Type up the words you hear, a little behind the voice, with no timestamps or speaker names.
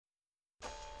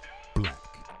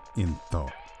in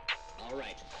Thought. All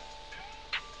right.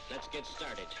 Let's get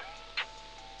started.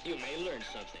 You may learn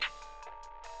something.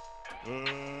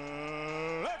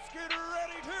 Let's get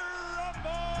ready to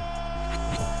rumble!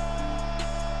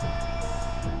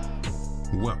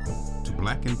 Welcome to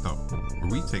Black in Thought,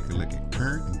 where we take a look at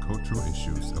current and cultural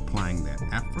issues, applying that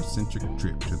Afrocentric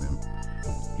drip to them.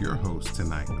 Your hosts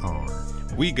tonight are...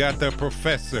 We got the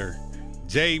Professor,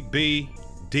 JB,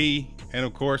 D, and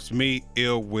of course me,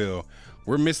 Ill Will.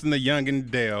 We're missing the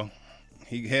youngin' Dale.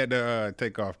 He had to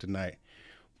take off tonight.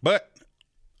 But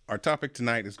our topic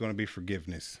tonight is going to be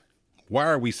forgiveness. Why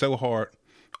are we so hard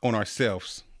on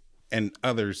ourselves and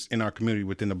others in our community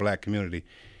within the Black community,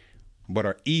 but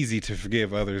are easy to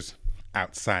forgive others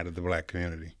outside of the Black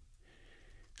community?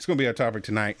 It's going to be our topic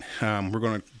tonight. We're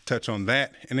going to touch on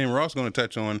that. And then we're also going to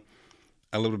touch on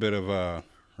a little bit of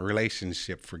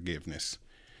relationship forgiveness.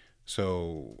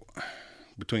 So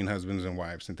between husbands and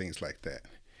wives and things like that.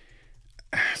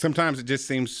 Sometimes it just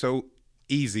seems so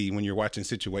easy when you're watching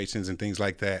situations and things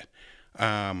like that.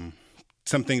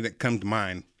 Something that comes to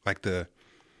mind, like the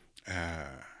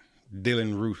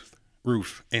Dylan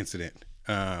Roof incident,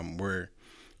 where,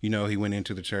 you know, he went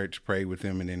into the church, prayed with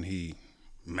them, and then he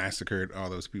massacred all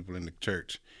those people in the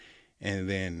church. And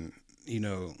then, you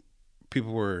know,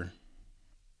 people were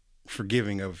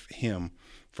forgiving of him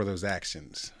for those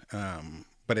actions.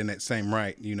 But in that same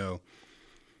right, you know,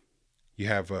 you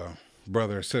have a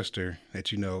brother or sister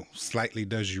that, you know, slightly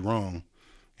does you wrong,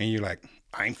 and you're like,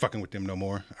 I ain't fucking with them no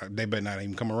more. They better not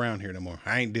even come around here no more.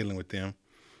 I ain't dealing with them.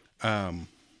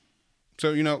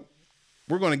 So, you know,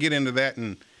 we're going to get into that,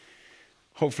 and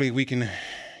hopefully we can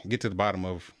get to the bottom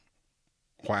of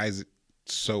why is it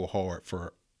so hard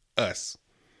for us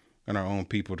and our own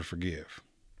people to forgive.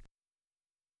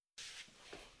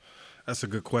 That's a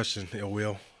good question, Ill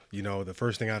Will. You know, the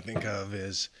first thing I think of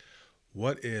is,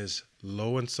 what is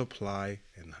low in supply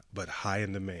but high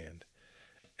in demand?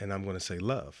 And I'm going to say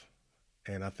love.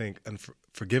 And I think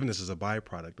forgiveness is a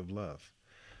byproduct of love.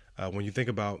 When you think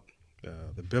about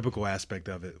the biblical aspect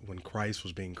of it, when Christ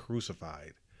was being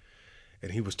crucified,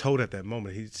 and he was told at that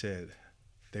moment, he said,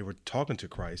 they were talking to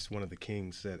Christ, one of the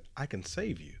kings said, I can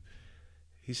save you.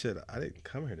 He said, I didn't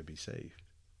come here to be saved.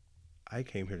 I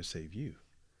came here to save you.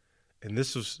 And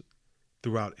this was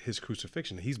throughout his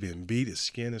crucifixion. He's been beat, his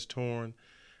skin is torn,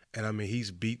 and I mean, he's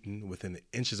beaten within the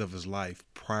inches of his life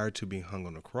prior to being hung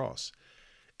on the cross.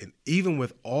 And even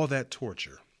with all that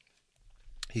torture,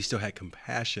 he still had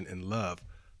compassion and love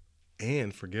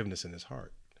and forgiveness in his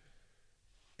heart.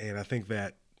 And I think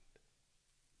that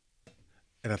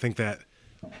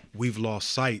we've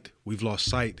lost sight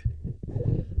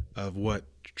of what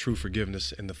true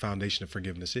forgiveness and the foundation of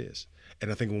forgiveness is.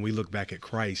 And I think when we look back at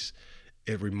Christ,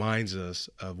 it reminds us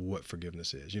of what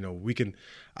forgiveness is. You know,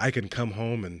 I can come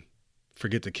home and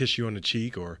forget to kiss you on the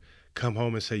cheek, or come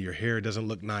home and say your hair doesn't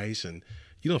look nice, and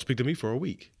you don't speak to me for a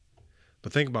week.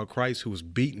 But think about Christ, who was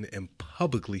beaten and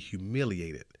publicly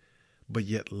humiliated, but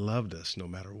yet loved us no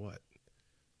matter what.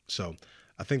 So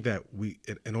I think that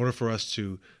in order for us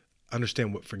to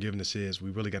understand what forgiveness is, we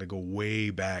really got to go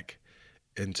way back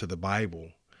into the Bible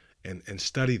and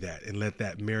study that and let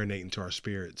that marinate into our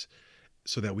spirits,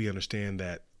 so that we understand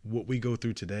that what we go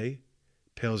through today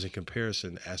pales in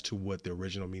comparison as to what the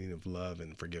original meaning of love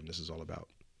and forgiveness is all about.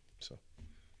 So,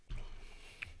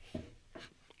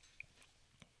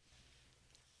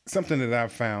 something that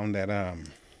I've found that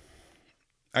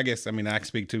I guess, I mean, I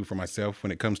speak to for myself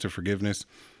when it comes to forgiveness.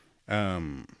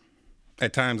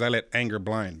 At times I let anger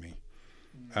blind me.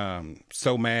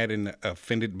 So mad and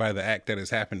offended by the act that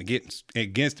has happened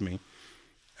against me,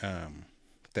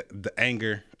 the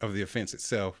anger of the offense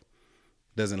itself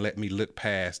doesn't let me look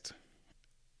past,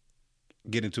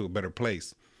 get into a better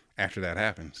place after that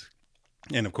happens.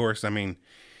 And of course, I mean,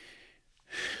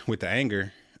 with the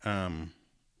anger, you're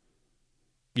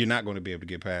not going to be able to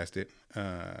get past it.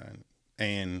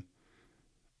 And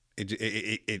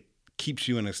it keeps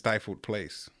you in a stifled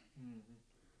place.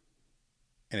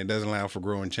 And it doesn't allow for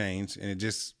growing change. And it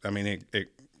just, I mean,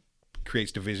 it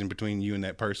creates division between you and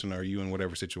that person, or you in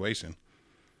whatever situation.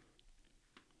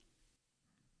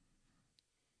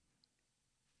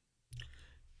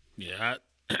 Yeah,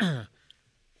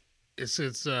 it's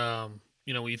you know,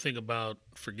 when you think about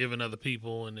forgiving other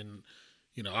people, and then,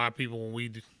 you know, our people, when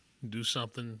we do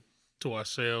something to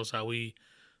ourselves, how we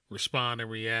respond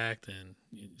and react, and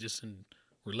just in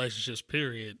relationships,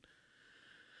 period.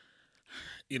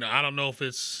 You know, I don't know if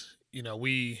it's, you know,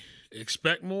 we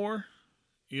expect more.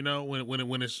 You know,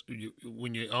 when it's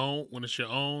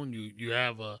your own, you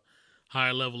have a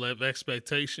higher level of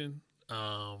expectation.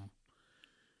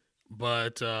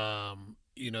 But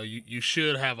you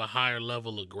should have a higher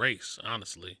level of grace,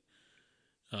 honestly.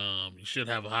 You should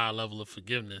have a higher level of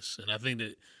forgiveness. And I think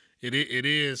that it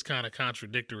is kind of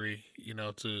contradictory,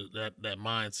 to that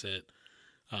mindset.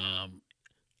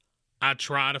 I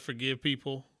try to forgive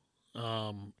people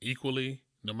equally,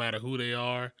 no matter who they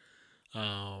are.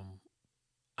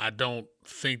 I don't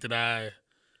think that I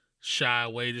shy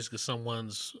away just because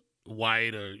someone's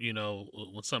white or,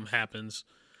 when something happens.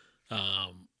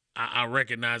 I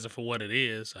recognize it for what it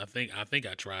is. I think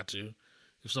I try to.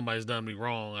 If somebody's done me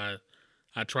wrong,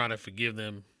 I try to forgive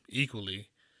them equally.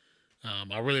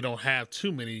 I really don't have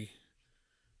too many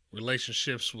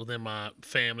relationships within my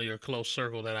family or close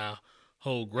circle that I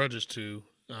hold grudges to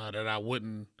that I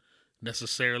wouldn't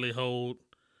necessarily hold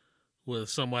with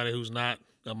somebody who's not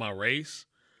of my race.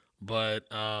 But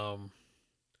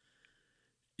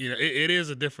it is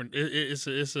a different. It's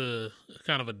a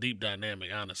kind of a deep dynamic.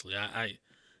 Honestly,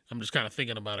 I'm just kind of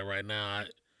thinking about it right now.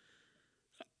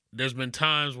 There's been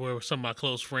times where some of my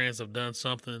close friends have done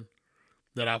something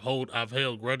that I've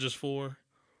held grudges for,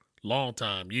 long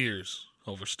time, years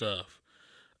over stuff,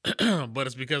 but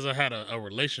it's because I had a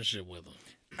relationship with them.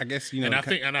 I guess and I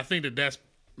think that that's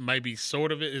maybe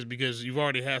sort of it is because you've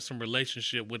already had some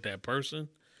relationship with that person,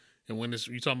 and when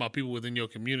you're talking about people within your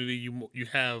community, you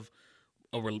have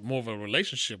more of a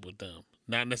relationship with them,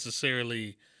 not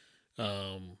necessarily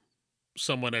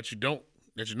someone that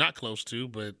you're not close to,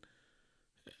 but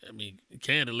I mean,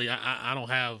 candidly,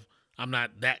 I'm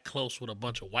not that close with a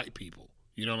bunch of white people.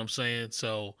 You know what I'm saying?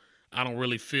 So I don't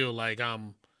really feel like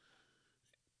I'm,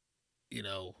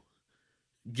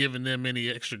 giving them any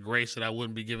extra grace that I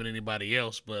wouldn't be giving anybody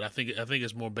else. But I think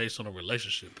it's more based on a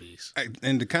relationship piece.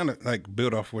 And to kind of like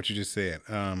build off what you just said,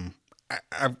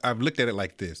 I've looked at it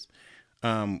like this.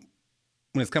 When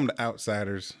it's come to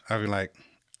outsiders, I'll be like,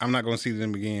 I'm not going to see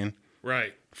them again.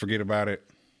 Right. Forget about it.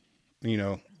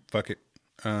 Fuck it.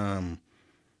 I'm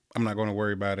not going to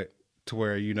worry about it. To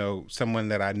where, someone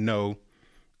that I know,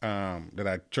 that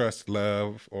I trust,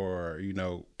 love, or,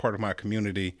 part of my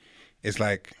community, it's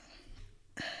like,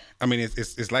 I mean,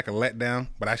 it's like a letdown,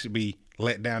 but I should be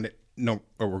let down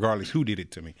regardless who did it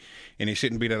to me. And it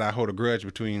shouldn't be that I hold a grudge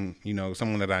between,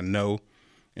 someone that I know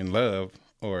and love,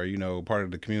 or, part of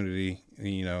the community,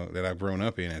 that I've grown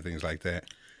up in and things like that.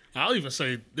 I'll even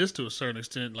say this to a certain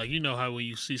extent, like, how when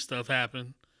you see stuff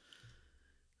happen,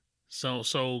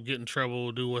 so get in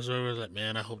trouble, do whatever, it's like,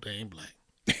 man, I hope they ain't black.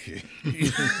 so,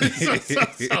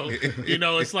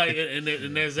 it's like,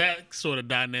 and there's that sort of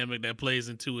dynamic that plays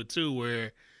into it too,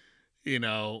 where,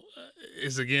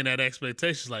 it's again that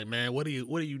expectation, like, man, what are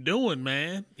you doing,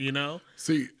 man?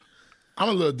 See, I'm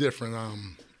a little different.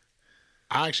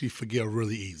 I actually forgive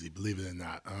really easy, believe it or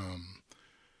not.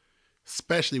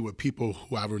 Especially with people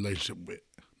who I have a relationship with,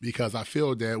 because I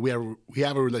feel that we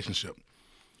have a relationship.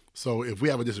 So if we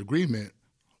have a disagreement,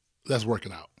 let's work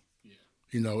it out. Yeah.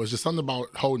 It's just something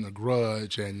about holding a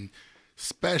grudge, and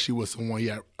especially with someone you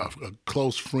have a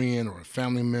close friend or a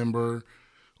family member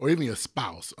or even your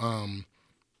spouse.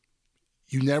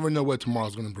 You never know what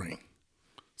tomorrow's going to bring.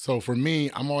 So for me,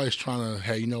 I'm always trying to,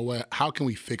 hey, you know what? How can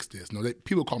we fix this?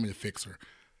 People call me the fixer.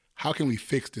 How can we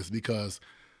fix this? Because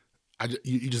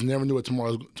you just never know what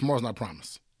tomorrow's not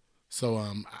promised. So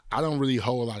I don't really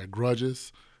hold a lot of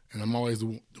grudges, and I'm always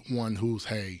the one who's,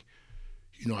 hey,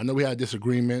 I know we had a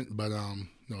disagreement, but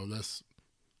let's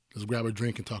grab a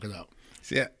drink and talk it out.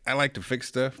 See, I like to fix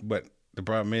stuff, but the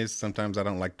problem is sometimes I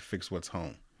don't like to fix what's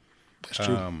home. That's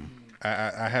true.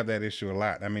 I have that issue a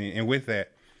lot. I mean, and with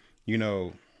that,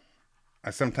 I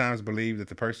sometimes believe that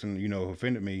the person, who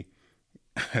offended me,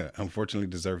 unfortunately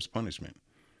deserves punishment.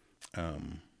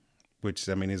 Which,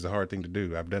 I mean, is a hard thing to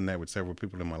do. I've done that with several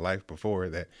people in my life before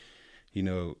that, you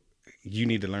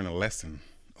need to learn a lesson,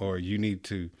 or you need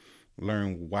to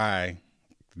learn why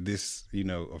this,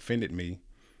 offended me.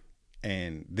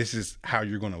 And this is how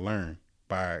you're going to learn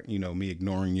by, me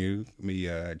ignoring you, me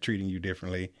treating you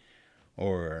differently,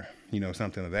 or,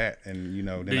 something like that. And,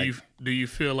 then do you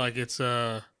feel like it's,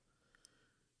 I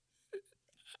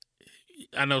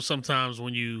know sometimes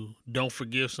when you don't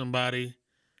forgive somebody,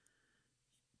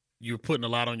 you're putting a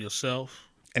lot on yourself.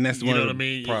 And that's what I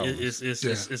mean.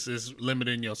 It's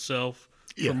limiting yourself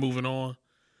from moving on.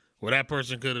 Where that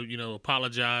person could have,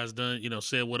 apologized, done,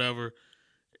 said whatever,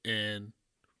 and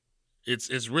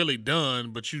it's really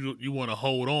done, but you want to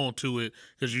hold on to it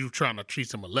because you're trying to teach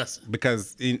them a lesson.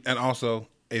 Because and also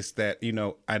it's that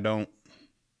I don't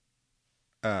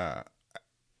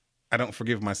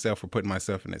forgive myself for putting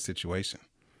myself in that situation.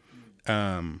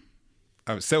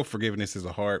 Self-forgiveness is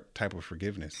a hard type of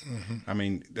forgiveness. Mm-hmm. I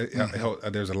mean,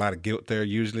 there's a lot of guilt there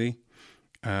usually.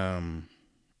 And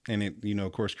and it,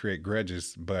 of course, create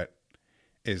grudges, but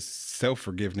it's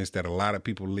self-forgiveness that a lot of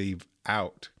people leave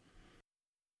out.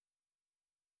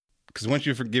 Because once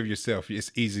you forgive yourself,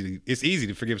 it's easy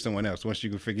to forgive someone else once you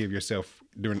can forgive yourself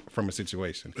from a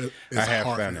situation. It's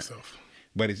hard for yourself.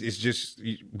 But it's just,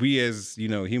 we as,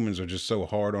 humans are just so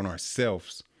hard on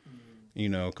ourselves,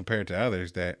 compared to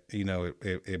others that,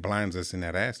 it blinds us in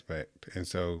that aspect. And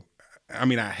so, I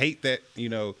mean, I hate that,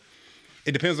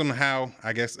 it depends on how,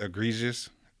 I guess, egregious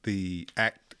the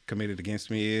act committed against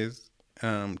me is,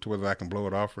 to whether I can blow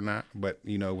it off or not. But,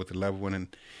 with the loved one,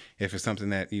 and if it's something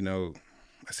that,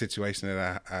 a situation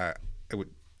that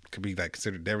could be like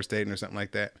considered devastating or something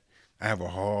like that, I have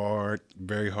a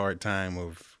very hard time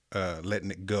of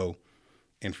letting it go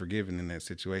and forgiving in that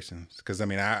situation. Because I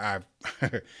mean, I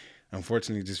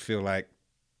unfortunately just feel like,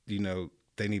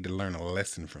 they need to learn a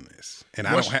lesson from this, and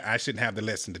I shouldn't have the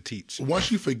lesson to teach.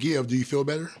 Once you forgive, do you feel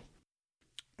better?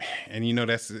 And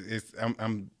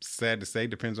I'm sad to say,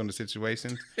 depends on the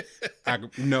situation.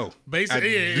 No.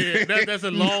 Basically, that's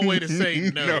a long way to say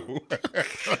no. No.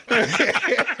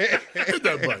 Hit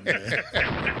that button,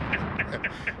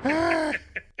 man.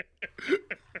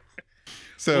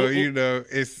 So,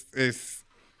 it's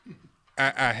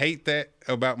I hate that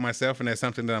about myself, and that's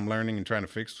something that I'm learning and trying to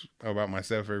fix about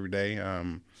myself every day.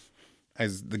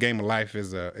 As the game of life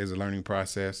is a learning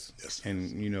process. Yes.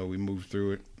 And we move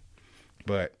through it.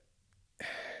 But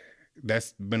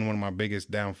that's been one of my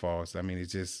biggest downfalls. I mean,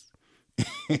 it's just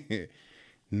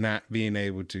not being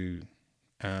able to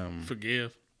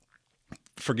forgive,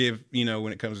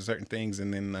 when it comes to certain things,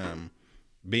 and then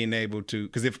being able to,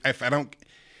 because if I don't,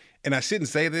 and I shouldn't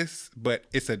say this, but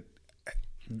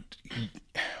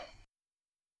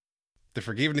the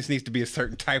forgiveness needs to be a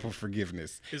certain type of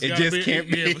forgiveness. It just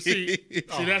can't be. Yeah, but see,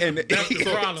 that's the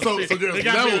problem. So there's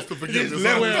levels to forgiveness. There's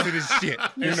levels to this shit.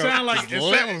 It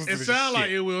sounds like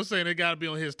it will say they got to be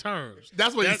on his terms.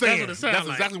 That's what he's saying. That's That's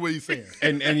exactly what he's saying.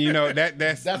 And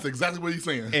That's exactly what he's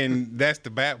saying. And that's the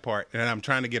bad part. And I'm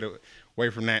trying to get away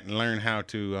from that and learn how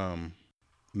to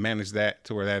manage that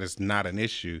to where that is not an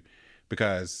issue,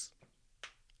 because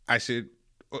I should.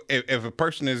 If a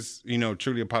person is,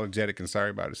 truly apologetic and sorry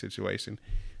about a situation,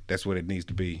 that's what it needs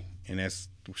to be. And that's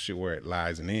where it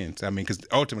lies and ends. I mean, because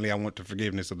ultimately I want the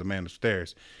forgiveness of the man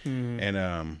upstairs. Mm-hmm.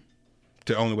 And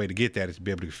the only way to get that is to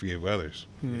be able to forgive others.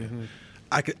 Mm-hmm.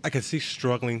 I could see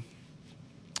struggling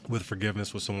with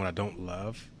forgiveness with someone I don't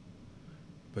love.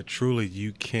 But truly,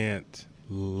 you can't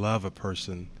love a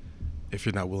person if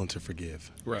you're not willing to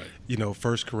forgive. Right.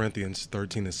 1 Corinthians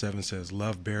 13:7 says,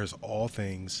 love bears all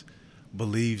things,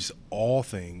 believes all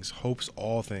things, hopes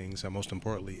all things, and most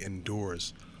importantly,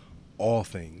 endures all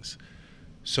things.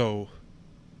 So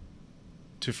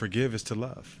to forgive is to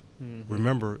love. Mm-hmm.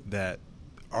 Remember that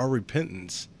our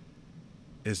repentance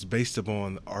is based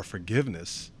upon our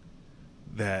forgiveness,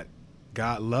 that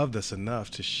God loved us enough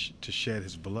to shed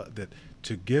his blood, that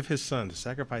to give his son, to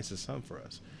sacrifice his son for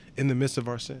us in the midst of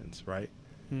our sins, right?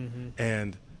 Mm-hmm.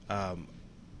 And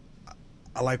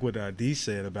I like what Dee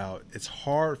said about it's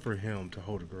hard for him to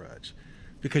hold a grudge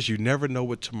because you never know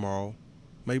what tomorrow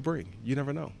may bring. You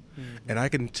never know. Mm-hmm. And I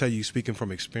can tell you, speaking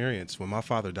from experience, when my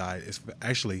father died, it's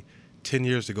actually 10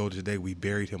 years ago today, we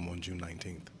buried him on June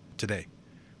 19th. Today.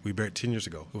 We buried 10 years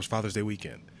ago. It was Father's Day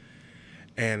weekend.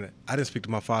 And I didn't speak to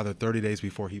my father 30 days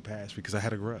before he passed because I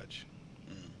had a grudge.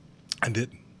 I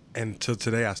didn't. And till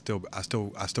today, I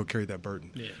still carry that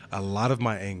burden. Yeah. A lot of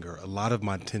my anger, a lot of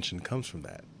my tension comes from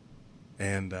that.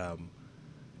 And,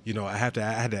 I had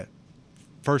to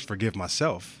first forgive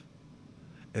myself.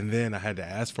 And then I had to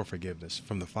ask for forgiveness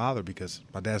from the Father because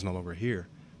my dad's no longer here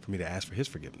for me to ask for his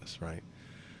forgiveness, right?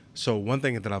 So one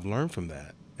thing that I've learned from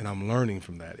that, and I'm learning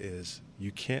from that, is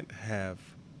you can't have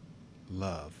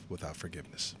love without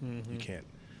forgiveness. Mm-hmm. You can't.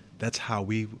 That's how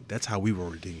we were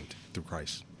redeemed through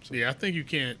Christ. So. Yeah, I think you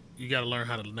got to learn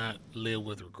how to not live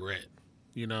with regret,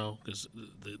 because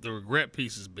the regret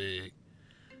piece is big.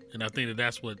 And I think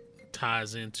that's what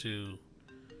ties into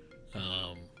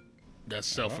that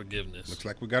self-forgiveness. Looks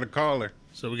like we got a caller.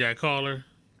 So we got a caller.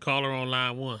 Caller on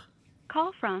line 1.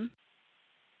 Call from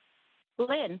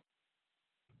Lynn.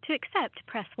 To accept,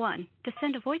 press 1. To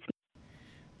send a voicemail.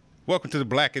 Welcome to the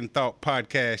Black in Thought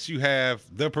podcast. You have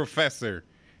the Professor,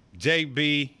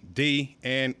 JB, D,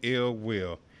 and Ill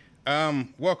Will.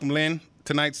 Welcome, Lynn.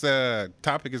 Tonight's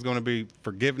topic is going to be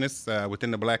forgiveness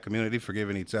within the Black community,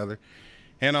 forgiving each other.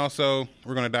 And also,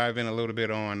 we're going to dive in a little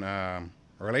bit on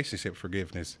relationship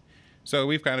forgiveness. So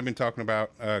we've kind of been talking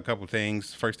about a couple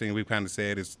things. First thing we've kind of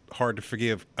said is hard to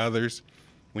forgive others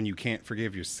when you can't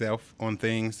forgive yourself on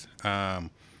things.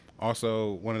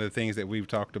 Also, one of the things that we've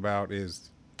talked about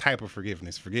is type of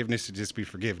forgiveness. Forgiveness should just be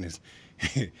forgiveness.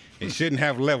 It shouldn't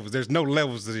have levels. There's no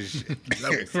levels to this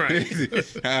shit. Right.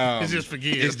 It's just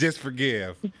forgive. It's just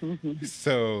forgive.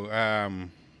 So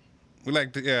we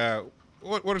like to.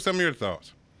 What are some of your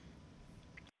thoughts?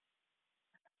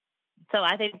 So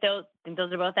I think those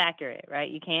are both accurate, right?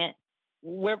 You can't.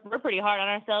 We're pretty hard on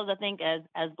ourselves. I think as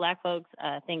Black folks,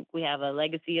 I think we have a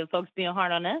legacy of folks being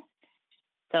hard on us.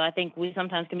 So I think we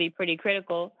sometimes can be pretty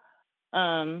critical.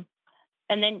 And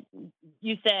then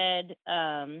you said,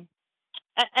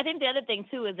 I think the other thing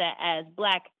too is that as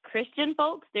Black Christian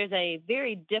folks, there's a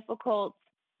very difficult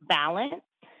balance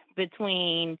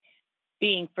between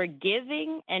being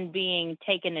forgiving and being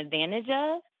taken advantage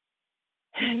of.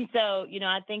 And so,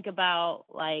 I think about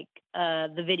like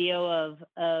the video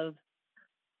of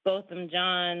Botham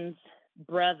Jean's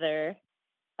brother.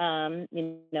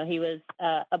 He was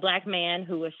a Black man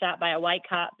who was shot by a white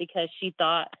cop because she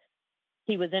thought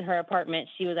he was in her apartment.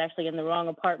 She was actually in the wrong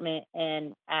apartment.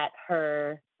 And at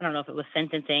her, I don't know if it was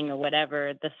sentencing or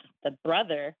whatever, the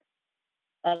brother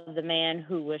of the man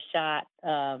who was shot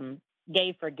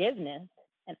gave forgiveness.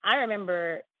 And I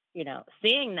remember,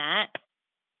 seeing that.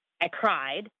 I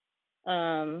cried.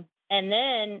 And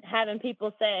then having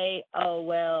people say, oh,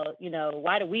 well,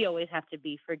 why do we always have to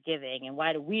be forgiving? And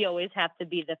why do we always have to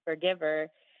be the forgiver?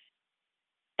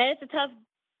 And it's a tough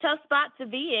spot to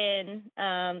be in.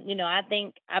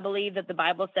 I believe that the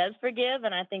Bible says forgive,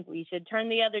 and I think we should turn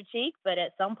the other cheek. But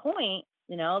at some point,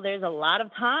 there's a lot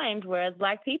of times where as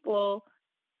Black people,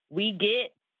 we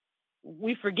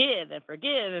forgive and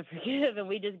forgive and forgive, and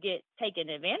we just get taken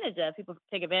advantage of. People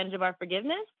take advantage of our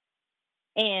forgiveness.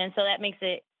 And so that makes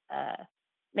it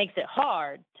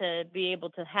hard to be able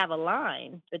to have a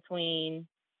line between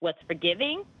what's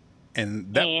forgiving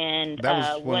and that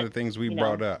was one of the things we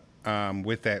brought up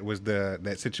with that was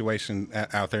that situation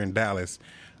out there in Dallas,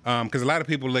 because a lot of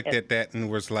people looked at that and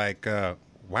was like,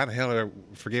 why the hell are they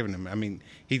forgiving him? I mean,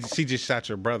 she just shot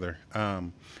your brother,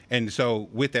 and so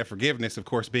with that forgiveness, of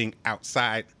course, being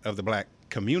outside of the Black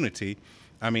community,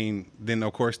 I mean, then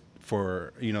of course,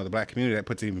 for the Black community, that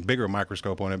puts an even bigger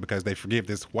microscope on it because they forgive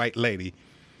this white lady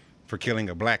for killing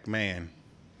a Black man,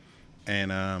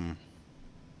 and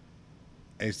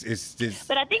it's just.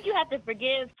 But I think you have to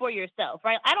forgive for yourself,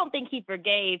 right? I don't think he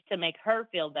forgave to make her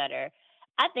feel better.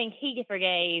 I think he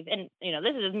forgave, and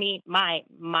this is me, my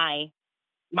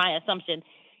assumption.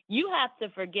 You have to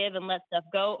forgive and let stuff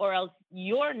go, or else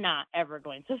you're not ever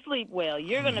going to sleep well.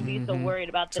 You're going to be so worried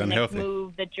about the next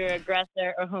move that your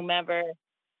aggressor or whomever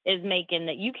is making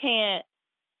that you can't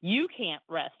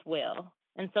rest well.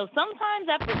 And so sometimes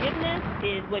that forgiveness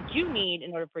is what you need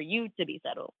in order for you to be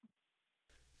settled.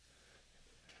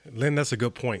 Lynn, that's a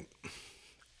good point.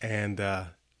 And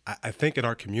I think in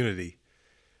our community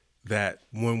that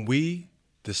when we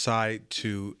decide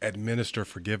to administer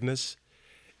forgiveness,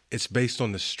 it's based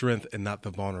on the strength and not the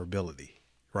vulnerability,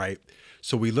 right?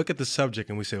 So we look at the subject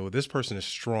and we say, well, this person is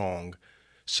strong,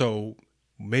 so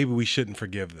maybe we shouldn't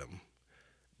forgive them.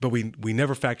 But we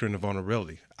never factor in the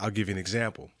vulnerability. I'll give you an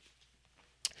example.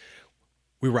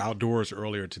 We were outdoors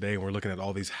earlier today and we're looking at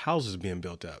all these houses being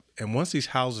built up. And once these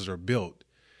houses are built,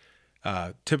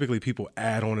 typically people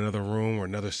add on another room or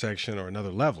another section or another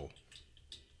level.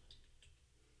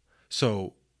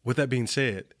 So with that being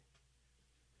said,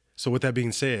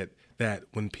 that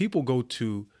when people go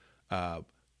to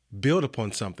build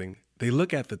upon something, they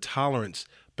look at the tolerance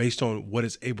based on what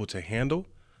it's able to handle,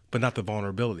 but not the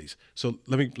vulnerabilities. So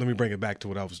let me bring it back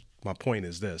to my point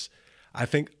is this. I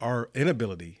think our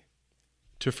inability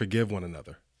to forgive one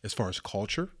another as far as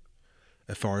culture,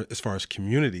 as far as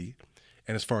community,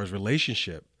 and as far as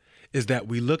relationship, is that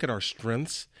we look at our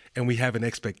strengths and we have an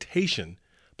expectation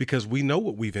because we know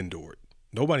what we've endured.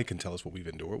 Nobody can tell us what we've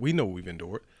endured. We know what we've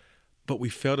endured, but we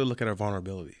fail to look at our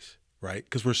vulnerabilities, right?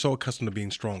 Because we're so accustomed to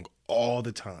being strong all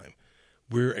the time.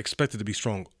 We're expected to be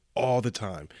strong all the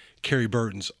time, carry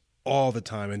burdens all the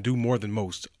time, and do more than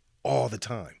most all the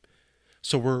time.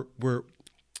 So we're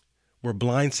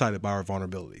blindsided by our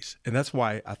vulnerabilities. And that's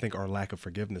why I think our lack of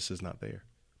forgiveness is not there.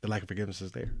 The lack of forgiveness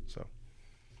is there. So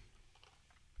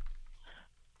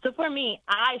for me,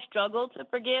 I struggle to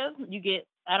forgive.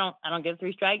 I don't give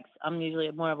 3 strikes. I'm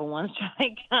usually more of a 1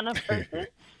 strike kind of person.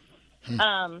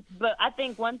 But I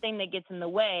think one thing that gets in the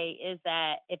way is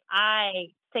that if I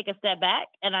take a step back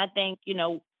and I think,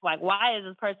 like, why is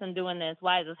this person doing this?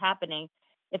 Why is this happening?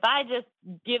 If I just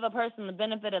give a person the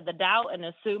benefit of the doubt and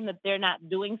assume that they're not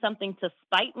doing something to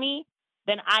spite me,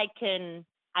 then I can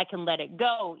let it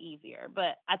go easier.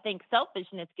 But I think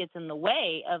selfishness gets in the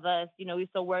way of us. We're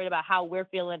so worried about how we're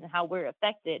feeling and how we're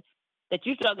affected that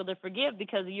you struggle to forgive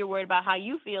because you're worried about how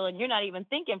you feel, and you're not even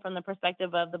thinking from the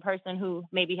perspective of the person who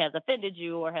maybe has offended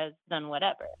you or has done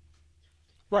whatever.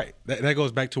 Right. That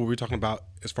goes back to what we were talking about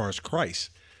as far as Christ.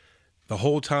 The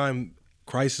whole time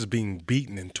Christ is being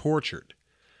beaten and tortured.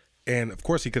 And of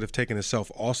course he could have taken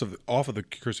himself off of the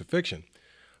crucifixion.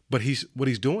 But what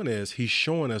he's doing is he's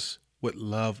showing us what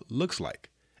love looks like.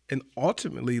 And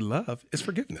ultimately love is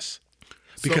forgiveness.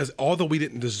 Because although we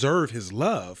didn't deserve his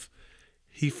love,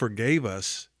 he forgave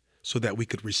us so that we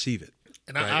could receive it.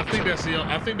 And I think that's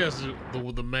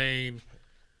the main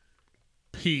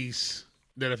piece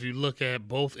that if you look at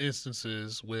both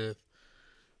instances with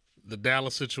the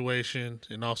Dallas situation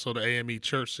and also the AME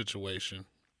church situation,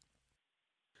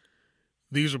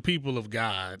 these are people of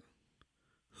God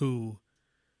who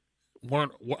were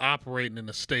operating in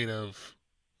a state of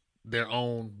their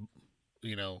own,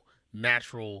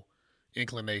 natural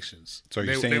inclinations. So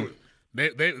you're saying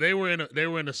they were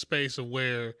in a space of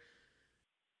where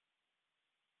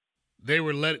they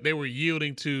were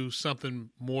yielding to something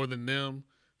more than them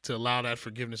to allow that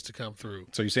forgiveness to come through.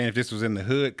 So you're saying if this was in the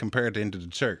hood compared to into the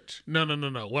church? No.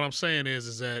 What I'm saying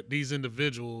is that these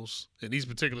individuals in these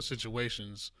particular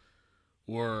situations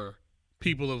were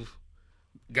people of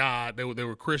God. They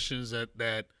were Christians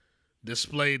that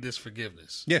displayed this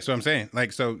forgiveness. Yeah, so I'm saying,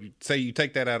 so say you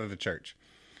take that out of the church.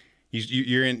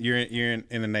 You're in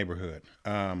the neighborhood.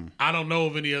 I don't know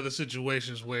of any other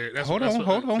situations where. Hold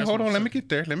on. Let me get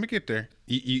there.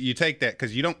 You take that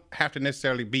because you don't have to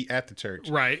necessarily be at the church,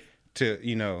 right? To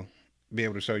be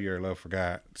able to show your love for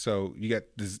God. So you got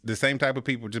the same type of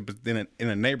people just in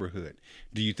a neighborhood.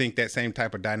 Do you think that same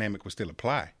type of dynamic would still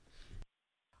apply?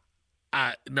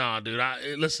 No, dude.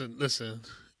 Listen.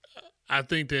 I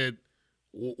think that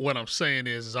what I'm saying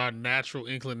is our natural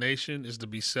inclination is to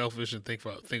be selfish and think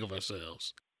of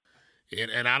ourselves,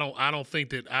 and I don't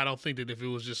think that if it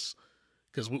was just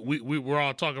because we're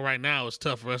all talking right now, it's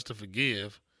tough for us to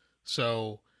forgive.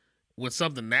 So when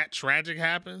something that tragic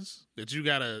happens, that you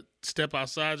gotta step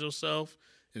outside yourself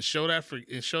and show that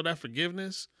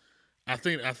forgiveness. I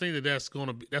think that's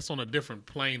on a different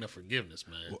plane of forgiveness,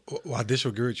 man. Well, I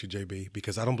disagree with you, JB,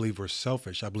 because I don't believe we're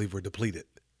selfish. I believe we're depleted,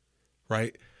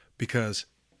 right? Because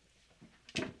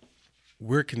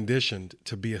we're conditioned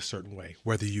to be a certain way,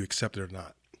 whether you accept it or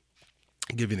not.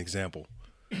 I'll give you an example.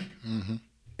 Mm-hmm.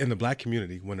 In the black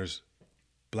community, when there's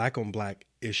black on black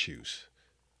issues,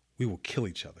 we will kill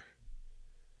each other.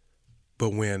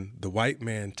 But when the white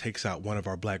man takes out one of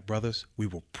our black brothers, we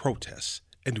will protest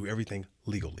and do everything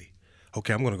legally.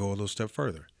 Okay, I'm going to go a little step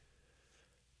further.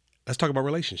 Let's talk about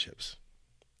relationships.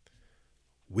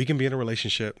 We can be in a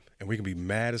relationship and we can be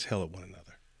mad as hell at one another.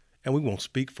 And we won't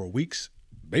speak for weeks,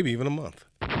 maybe even a month.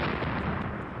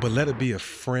 But let it be a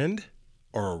friend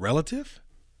or a relative.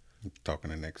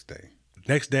 Talking the next day.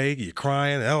 Next day, you're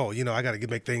crying. Oh, I got to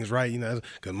make things right,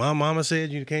 because my mama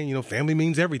said you can't, family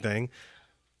means everything.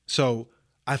 So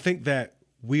I think that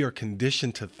we are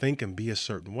conditioned to think and be a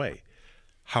certain way.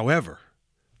 However,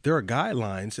 there are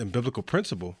guidelines and biblical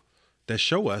principle that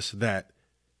show us that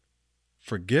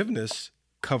forgiveness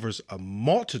covers a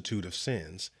multitude of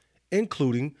sins,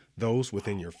 including those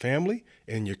within your family,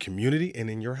 in your community, and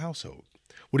in your household.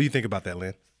 What do you think about that,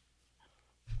 Lynn?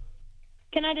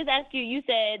 Can I just ask you, you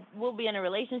said we'll be in a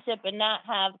relationship and not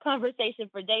have conversation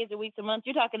for days or weeks or months.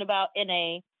 You're talking about in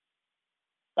a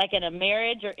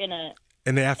marriage or in a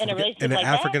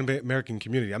African American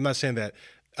community. I'm not saying that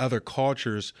other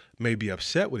cultures may be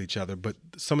upset with each other, but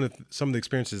some of the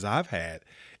experiences I've had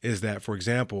is that, for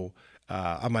example,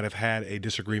 I might have had a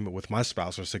disagreement with my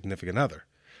spouse or significant other.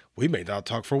 We may not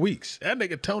talk for weeks. That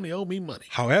nigga Tony owe me money.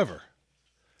 However,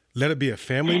 let it be a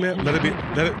family member.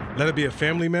 Let it be a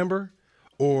family member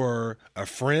or a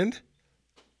friend.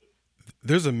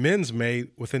 There's amends made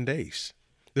within days.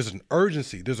 There's an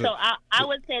urgency. I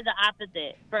would say the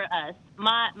opposite for us.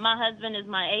 My husband is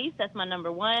my ace. That's my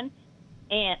number one.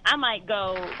 And I might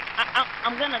go.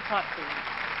 I'm gonna talk to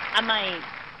him.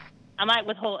 I might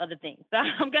withhold other things. So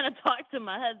I'm going to talk to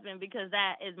my husband because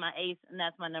that is my ace and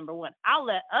that's my number one. I'll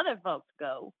let other folks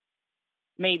go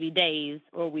maybe days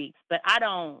or weeks, but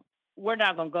we're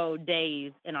not going to go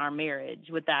days in our marriage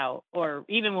without, or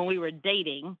even when we were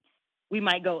dating, we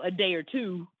might go a day or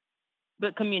two,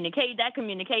 but that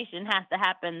communication has to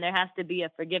happen. There has to be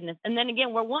a forgiveness. And then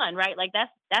again, we're one, right? Like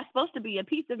that's supposed to be a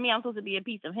piece of me. I'm supposed to be a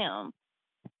piece of him.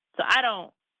 So I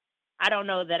don't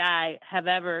know that I have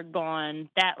ever gone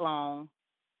that long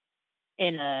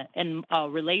in a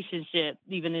relationship,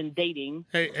 even in dating.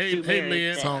 Hey,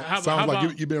 Lynn. Sounds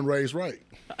like you've been raised right.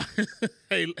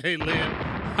 hey, Lynn.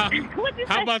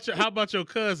 How about your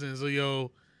cousins or your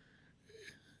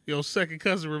your second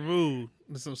cousin removed,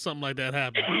 something like that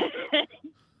happened.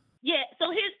 Yeah, so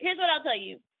here's what I'll tell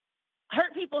you.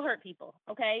 Hurt people,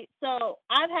 okay? So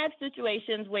I've had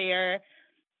situations where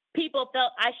people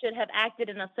felt I should have acted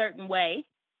in a certain way,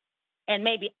 and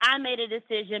maybe I made a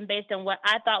decision based on what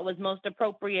I thought was most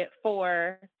appropriate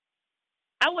for,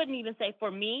 I wouldn't even say for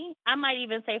me, I might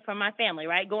even say for my family,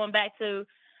 right? Going back to,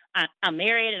 I'm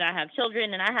married and I have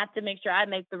children, and I have to make sure I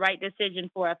make the right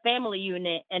decision for a family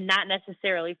unit and not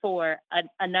necessarily for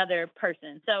another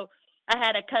person. So I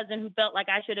had a cousin who felt like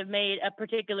I should have made a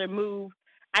particular move.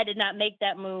 I did not make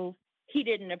that move. He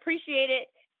didn't appreciate it.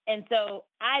 And so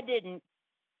I didn't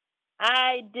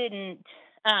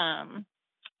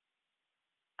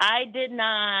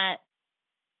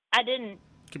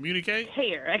communicate,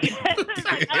 care. I guess,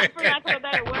 for lack of a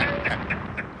better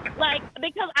word. Like,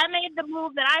 because I made the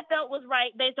move that I felt was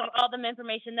right based on all the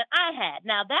information that I had.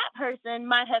 Now, that person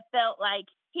might have felt like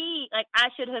I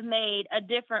should have made a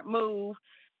different move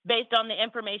based on the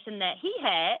information that he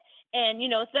had. And,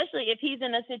 especially if he's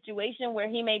in a situation where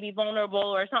he may be vulnerable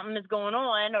or something is going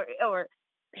on, or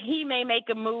he may make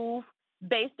a move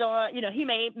based on, he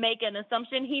may make an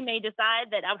assumption. He may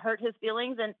decide that I've hurt his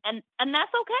feelings, and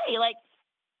that's okay. Like,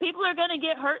 people are going to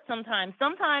get hurt sometimes.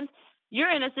 Sometimes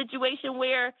you're in a situation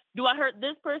where, do I hurt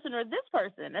this person or this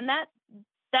person? And that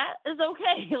is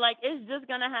okay. Like, it's just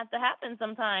going to have to happen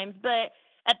sometimes. But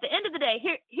at the end of the day,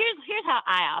 here's how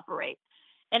I operate.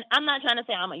 And I'm not trying to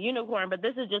say I'm a unicorn, but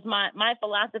this is just my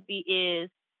philosophy is,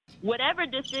 whatever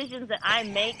decisions that I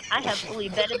make, I have fully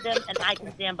vetted them and I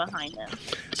can stand behind them.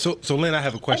 So Lynn, I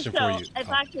have a question for you. If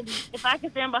I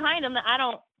can stand behind them, then I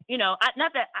don't,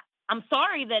 I'm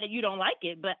sorry that you don't like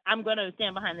it, but I'm going to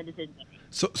stand behind the decision.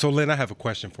 So Lynn, I have a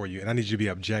question for you, and I need you to be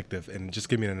objective and just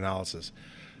give me an analysis.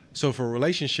 So for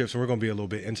relationships, and we're going to be a little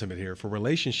bit intimate here, for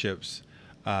relationships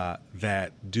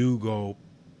that do go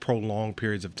prolonged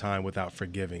periods of time without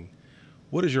forgiving,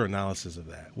 what is your analysis of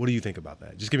that? What do you think about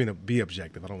that? Just be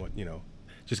objective. I don't want,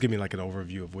 just give me like an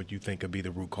overview of what you think could be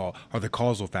the root cause or the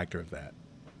causal factor of that.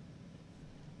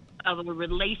 Of a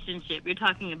relationship, you're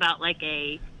talking about like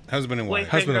a husband and wife.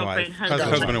 Husband and wife.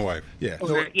 Husband and wife. Yeah.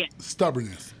 Yeah.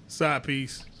 Stubbornness. Side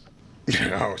piece.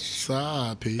 Oh,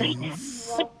 side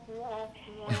piece.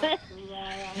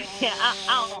 Yeah,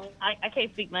 I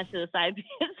can't speak much to the side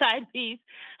piece.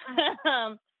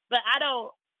 But I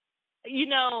don't,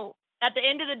 at the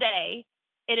end of the day,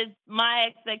 it is my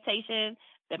expectation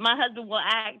that my husband will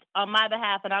act on my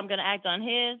behalf and I'm going to act on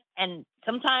his. And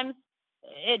sometimes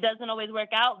it doesn't always work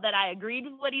out that I agreed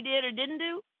with what he did or didn't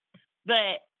do.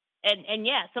 But, and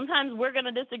yeah, sometimes we're going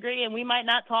to disagree and we might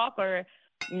not talk, or,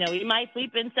 we might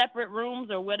sleep in separate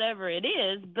rooms or whatever it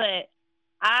is. But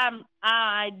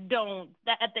I don't,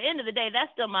 at the end of the day,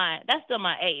 that's still my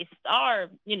ace. Our,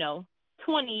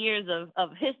 20 years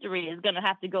of history is going to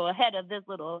have to go ahead of this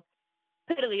little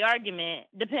piddly argument,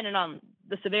 depending on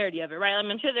the severity of it, right?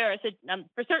 I'm sure there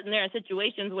are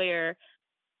situations where,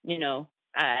 we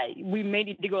may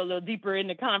need to go a little deeper in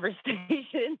the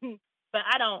conversation, but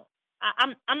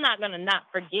I'm not going to not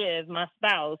forgive my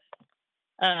spouse,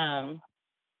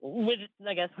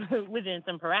 within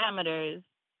some parameters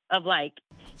of like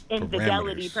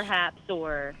infidelity, perhaps,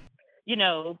 or,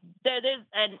 there's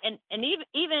and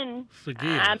even forgive.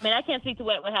 I mean, I can't speak to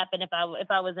what would happen if I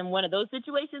was in one of those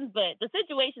situations, but the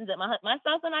situations that my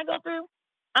spouse and I go through,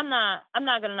 I'm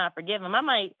not gonna not forgive him. I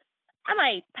might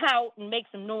pout and make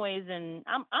some noise, and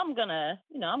I'm gonna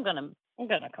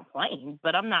complain,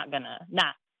 but I'm not gonna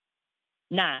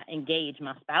not engage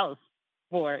my spouse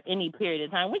for any period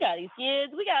of time. We got these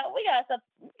kids. We got stuff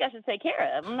we got to take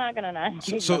care of. I'm not gonna not.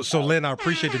 So Lynn, I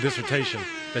appreciate the dissertation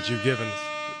that you've given.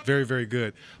 Very, very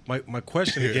good. My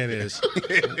question again is,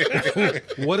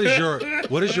 what is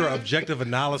your objective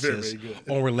analysis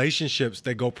on relationships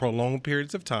that go prolonged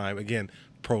periods of time? Again,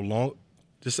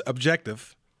 just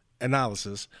objective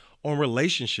analysis on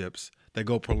relationships that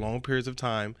go prolonged periods of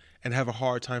time and have a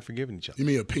hard time forgiving each other. You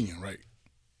mean opinion, right?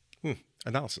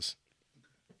 Analysis.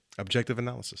 Objective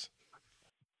analysis.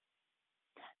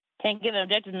 Can't give an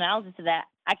objective analysis to that.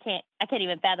 I can't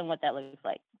even fathom what that looks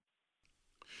like.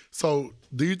 So,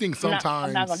 do you think sometimes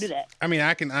I'm not gonna do that? I mean,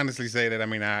 I can honestly say that. I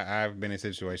mean, I've been in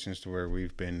situations to where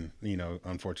we've been,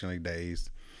 unfortunately dazed,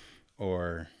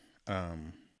 or,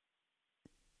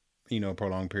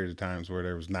 prolonged periods of times where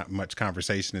there was not much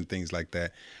conversation and things like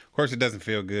that. Of course, it doesn't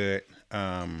feel good,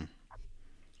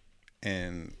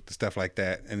 and stuff like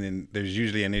that. And then there's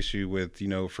usually an issue with,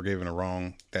 forgiving a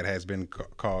wrong that has been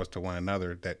caused to one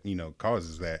another that,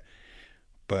 causes that.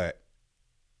 But,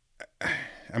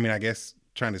 I mean, I guess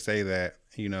trying to say that,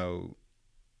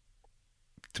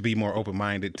 to be more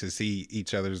open-minded, to see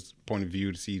each other's point of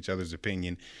view, to see each other's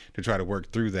opinion, to try to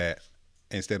work through that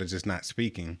instead of just not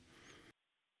speaking.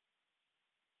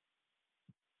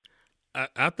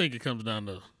 I think it comes down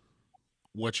to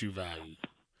what you value.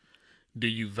 Do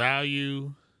you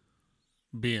value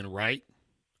being right,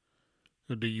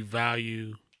 or do you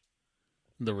value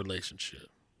the relationship?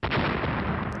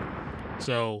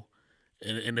 So,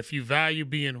 and if you value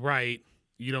being right,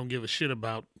 you don't give a shit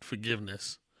about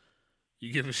forgiveness.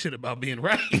 You give a shit about being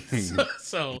right.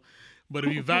 so, but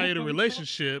if you value the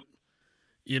relationship,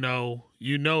 you know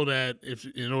that if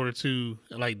in order to,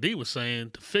 like D was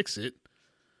saying, to fix it,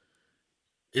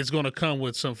 it's going to come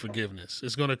with some forgiveness.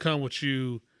 It's going to come with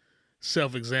you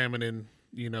self-examining,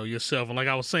 yourself. And like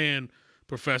I was saying,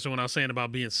 Professor, when I was saying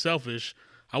about being selfish,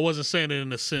 I wasn't saying it in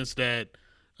the sense that,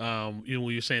 when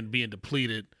you're saying being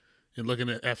depleted and looking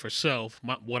at for self.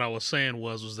 What I was saying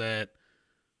was that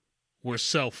we're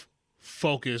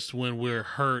self-focused when we're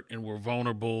hurt and we're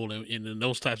vulnerable and in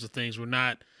those types of things. We're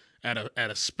not at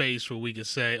a space where we can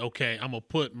say, okay, I'm going to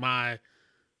put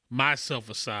myself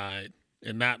aside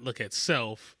and not look at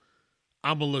self.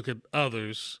 I'm going to look at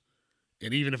others.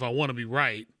 And even if I want to be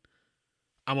right,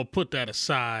 I'm going to put that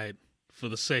aside for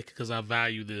the sake, because I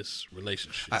value this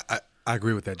relationship. I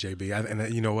agree with that, JB.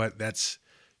 And you know what?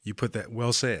 You put that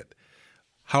well said.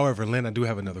 However, Lynn, I do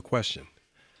have another question.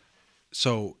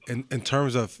 So in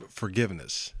terms of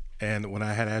forgiveness, and when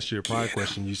I had asked you your prior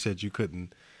question, you said you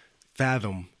couldn't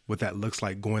fathom what that looks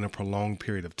like going a prolonged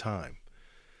period of time.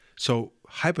 So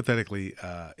hypothetically,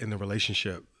 in the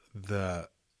relationship, the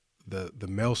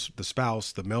male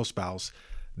spouse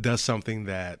does something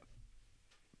that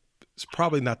is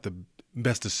probably not the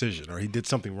best decision, or he did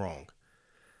something wrong.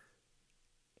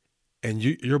 And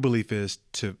your belief is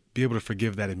to be able to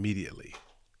forgive that immediately,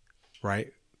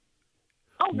 right?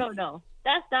 Oh, no.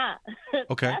 That's not.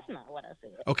 Okay. That's not what I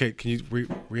said. Okay. Can you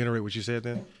reiterate what you said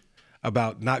then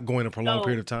about not going a prolonged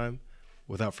period of time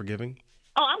without forgiving?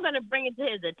 Oh, I'm going to bring it to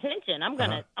his attention. I'm going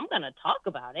to talk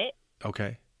about it.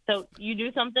 Okay. So you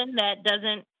do something that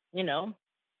doesn't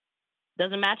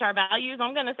match our values.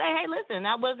 I'm going to say, hey, listen,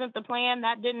 that wasn't the plan.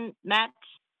 That didn't match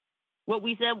what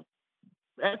we said.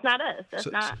 That's not us.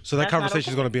 So that conversation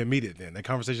is going to be immediate then. That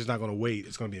conversation is not going to wait.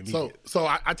 It's going to be immediate. So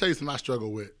I tell you something I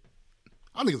struggle with.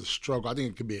 I don't think it's a struggle. I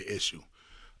think it could be an issue.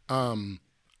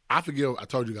 I forgive. I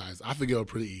told you guys, I forgive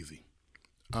pretty easy.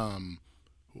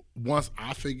 Once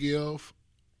I forgive,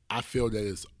 I feel that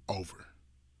it's over.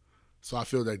 So I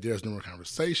feel that there's no more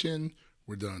conversation.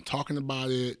 We're done talking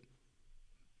about it.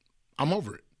 I'm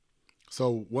over it.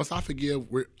 So once I forgive,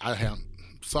 I am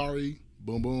sorry.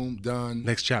 Boom, boom, done.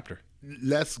 Next chapter.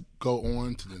 Let's go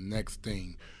on to the next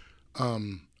thing.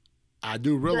 I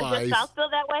do realize. Does your spouse feel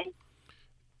that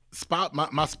way?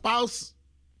 My spouse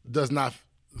does not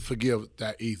forgive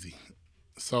that easy,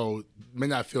 so may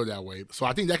not feel that way. So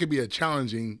I think that could be a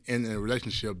challenging in a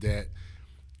relationship that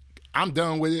I'm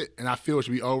done with it and I feel it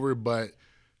should be over, but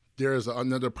there's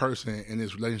another person in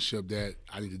this relationship that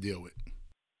I need to deal with.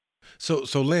 So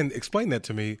Lynn, explain that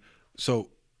to me. So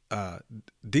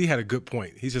D had a good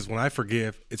point. He says, when I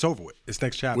forgive, it's over with. It's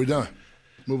next chapter. We're done.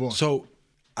 Move on. So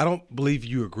I don't believe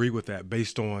you agree with that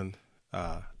based on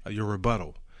your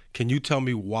rebuttal. Can you tell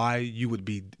me why you would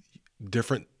be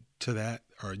different to that,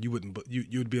 or you wouldn't?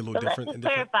 You would be a little different. Let's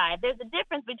clarify. There's a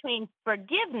difference between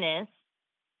forgiveness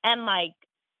and like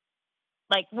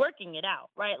working it out,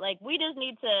 right? Like we just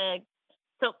need to.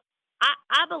 So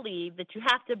I believe that you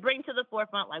have to bring to the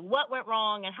forefront like what went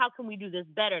wrong and how can we do this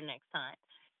better next time.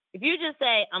 If you just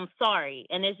say I'm sorry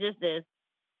and it's just this,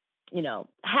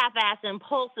 half-assed,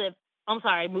 impulsive, I'm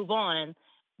sorry, move on,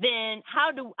 then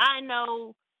how do I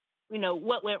know?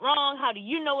 What went wrong? How do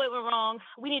you know what went wrong?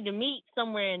 We need to meet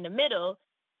somewhere in the middle.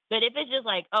 But if it's just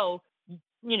like,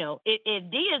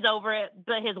 if D is over it,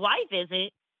 but his wife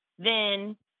isn't,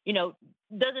 then,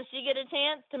 doesn't she get a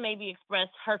chance to maybe express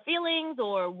her feelings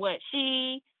or what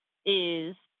she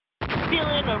is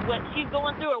feeling or what she's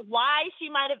going through or why she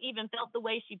might have even felt the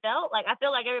way she felt? Like, I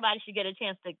feel like everybody should get a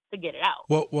chance to get it out.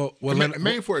 Well, Lynn,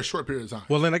 maybe for a short period of time.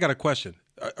 Well, Lynn, I got a question.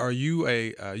 Are you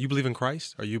you believe in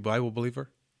Christ? Are you a Bible believer?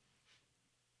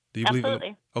 Do you Absolutely. believe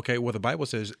in? Okay, well, the Bible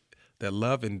says that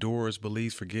love endures,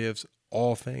 believes, forgives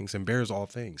all things, and bears all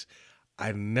things.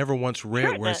 I never once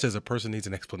read where it says a person needs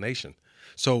an explanation.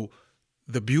 So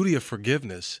the beauty of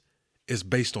forgiveness is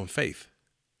based on faith,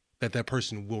 that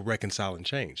person will reconcile and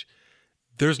change.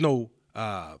 There's no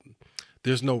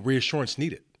reassurance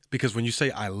needed, because when you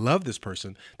say I love this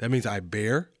person, that means I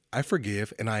bear, I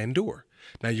forgive, and I endure.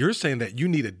 Now you're saying that you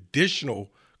need additional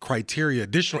criteria,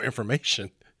 additional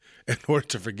information in order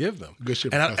to forgive them. Good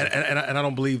shit, and I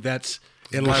don't believe that's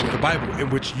in line with the Bible, in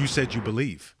which you said you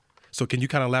believe. So can you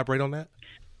kind of elaborate on that?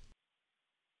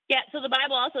 Yeah, so the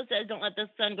Bible also says don't let the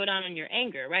sun go down in your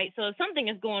anger, right? So if something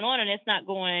is going on and it's not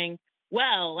going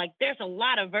well, like there's a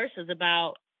lot of verses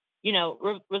about,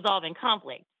 resolving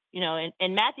conflict.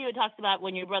 In Matthew it talks about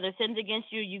when your brother sins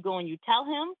against you, you go and you tell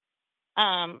him.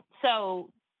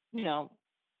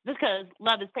 Just because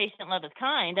love is patient, love is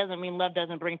kind, doesn't mean love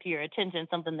doesn't bring to your attention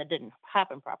something that didn't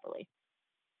happen properly.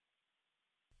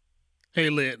 Hey,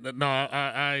 Lynn, no,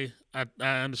 I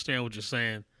understand what you're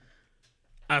saying.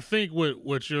 I think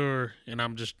what you're, and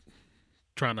I'm just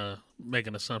trying to make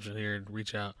an assumption here and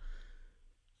reach out.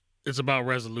 It's about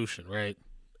resolution, right?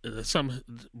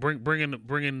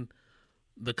 Bringing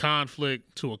the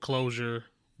conflict to a closure,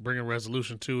 bringing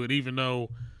resolution to it, even though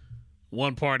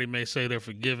one party may say they're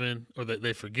forgiven or that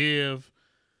they forgive,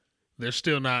 there's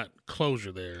still not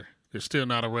closure there. There's still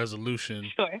not a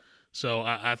resolution. Sure. So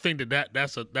I think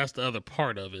that's the other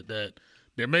part of it, that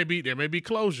there may be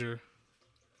closure.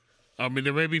 I mean,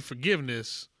 there may be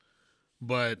forgiveness,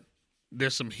 but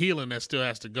there's some healing that still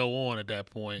has to go on at that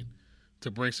point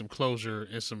to bring some closure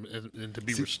and to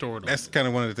be restored. That's kind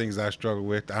of one of the things I struggle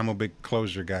with. I'm a big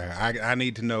closure guy. I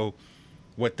need to know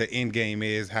what the end game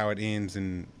is, how it ends,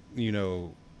 and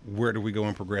where do we go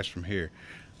and progress from here.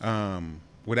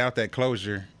 Without that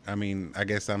closure, I mean, I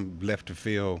guess I'm left to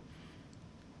feel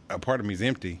a part of me is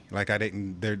empty. Like I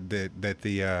didn't that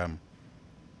the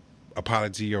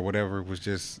apology or whatever was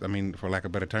just, I mean, for lack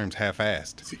of better terms,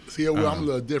 half-assed. See, I'm a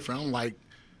little different. I'm like,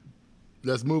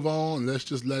 let's move on. Let's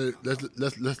just let it.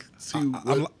 Let's see.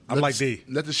 I'm like D.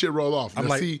 Let the shit roll off.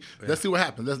 Let's see what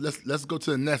happens. Let's go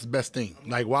to the next best thing.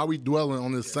 Like, why are we dwelling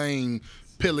on the same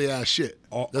pilly ass shit?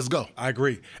 Let's go. I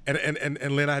agree.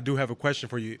 And Lynn, I do have a question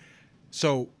for you.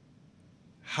 So,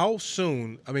 how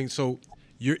soon? I mean, so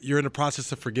you're in the process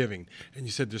of forgiving, and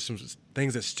you said there's some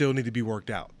things that still need to be worked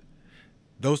out.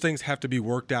 Those things have to be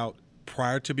worked out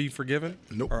prior to being forgiven,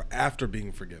 or after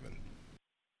being forgiven.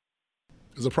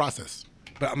 It's a process.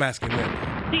 But I'm asking that.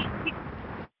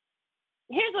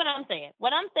 Here's what I'm saying.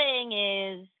 What I'm saying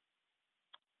is,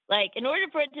 like, in order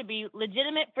for it to be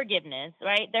legitimate forgiveness,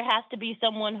 right, there has to be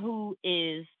someone who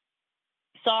is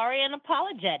sorry and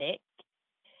apologetic.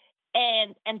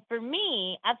 And for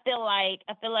me, I feel like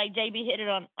JB hit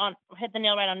the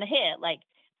nail right on the head. Like,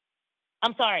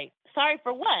 I'm sorry. Sorry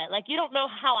for what? Like, you don't know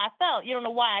how I felt. You don't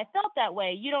know why I felt that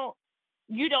way. You don't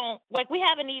like, we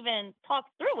haven't even talked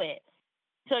through it.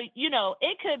 So,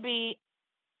 it could be,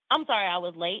 I'm sorry I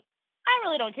was late. I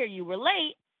really don't care you were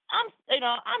late. I'm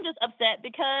just upset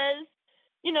because,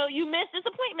 you missed this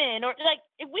appointment. Or, like,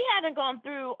 if we hadn't gone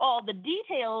through all the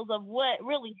details of what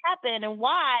really happened and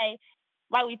why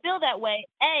we feel that way,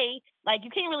 like, you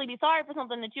can't really be sorry for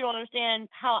something that you don't understand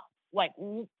why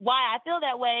I feel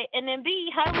that way. And then B,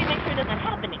 how do we make sure it doesn't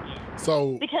happen again?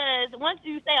 So, because once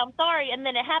you say I'm sorry and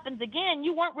then it happens again,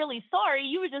 you weren't really sorry.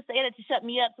 You were just saying it to shut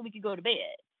me up so we could go to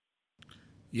bed.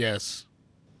 Yes.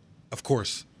 Of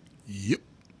course. Yep.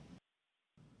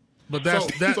 But that's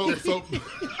that's why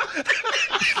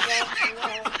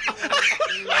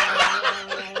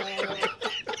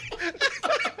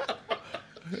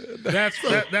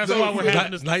we're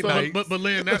having this. But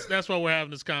Lynn, that's why we're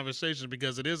having this conversation,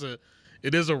 because it is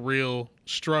a real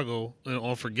struggle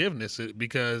on forgiveness.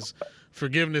 Because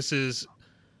forgiveness is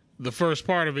the first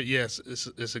part of it. Yes,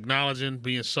 it's acknowledging,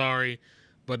 being sorry,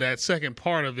 but that second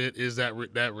part of it is that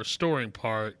restoring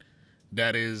part.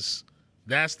 That's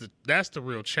the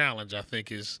real challenge. I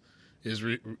think is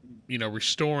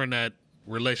restoring that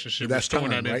relationship,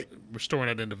 restoring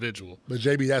that individual. But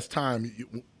JB, that's time.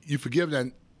 You forgive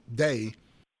that day.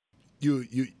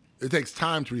 It takes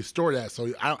time to restore that.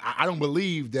 So I don't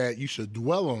believe that you should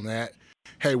dwell on that.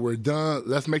 Hey, we're done.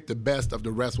 Let's make the best of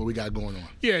the rest of what we got going on.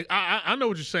 Yeah, I know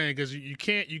what you're saying, because you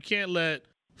can't let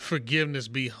forgiveness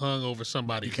be hung over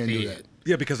somebody's head. You can't do that.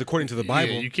 Yeah, because according to the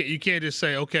Bible, you can't just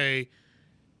say, okay,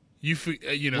 I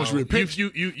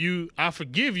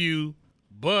forgive you,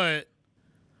 but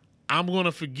I'm going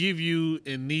to forgive you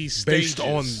in these stages. Based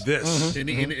on this. And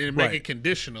make it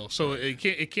conditional. So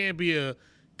it can't be a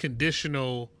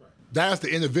conditional. That's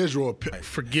the individual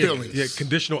forgiveness. Yeah,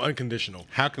 conditional, unconditional.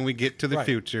 How can we get to the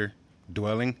future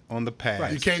dwelling on the past?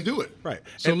 Right. You can't do it. Right.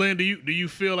 So, Lynn, do you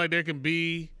feel like there can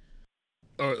be,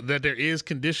 or that there is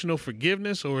conditional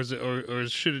forgiveness, or is it, or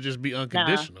should it just be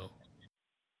unconditional?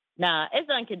 Nah, it's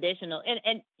unconditional.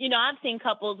 And I've seen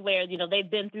couples where, they've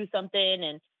been through something,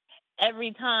 and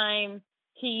every time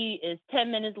he is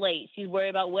 10 minutes late, she's worried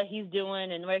about what he's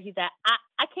doing and where he's at.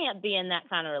 I can't be in that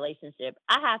kind of relationship.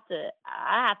 I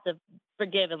have to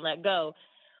forgive and let go.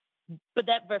 But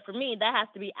for me, that has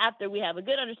to be after we have a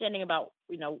good understanding about,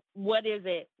 what is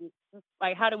it,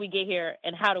 like, how do we get here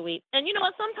and how do we, and you know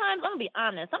what, sometimes, I'm going to be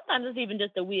honest, sometimes it's even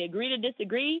just that we agree to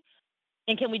disagree,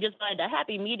 and can we just find a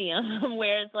happy medium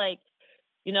where it's like,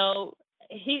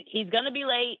 he's going to be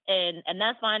late and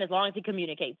that's fine as long as he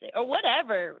communicates it, or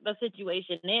whatever the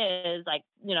situation is. Like,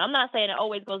 I'm not saying it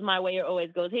always goes my way or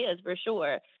always goes his, for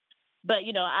sure. But,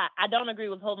 I don't agree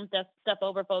with holding stuff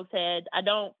over folks' heads. I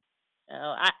don't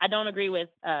I don't agree with,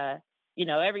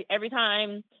 every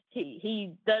time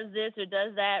he does this or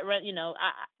does that,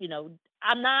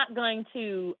 I'm not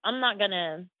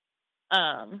gonna,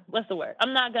 what's the word?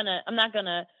 I'm not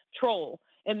gonna troll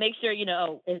and make sure,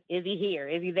 is he here?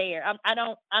 Is he there?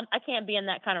 I can't be in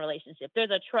that kind of relationship.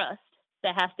 There's a trust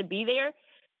that has to be there.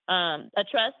 A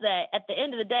trust that at the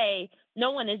end of the day,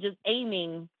 no one is just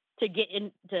aiming to get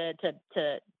in to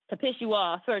piss you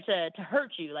off or to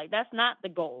hurt you. Like, that's not the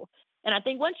goal. And I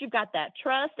think once you've got that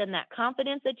trust and that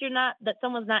confidence that that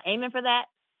someone's not aiming for that,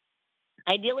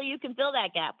 ideally you can fill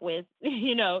that gap with,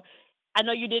 I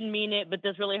know you didn't mean it, but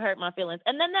this really hurt my feelings.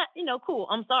 And then that, cool,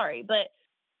 I'm sorry. But,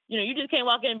 you just can't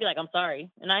walk in and be like, I'm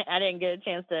sorry. And I didn't get a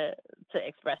chance to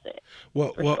express it.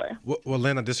 Well,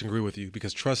 Lynn, I disagree with you,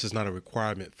 because trust is not a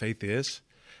requirement. Faith is.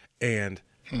 And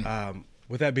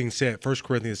with that being said, 1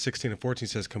 Corinthians 16:14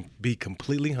 says, be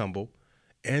completely humble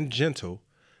and gentle,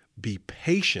 be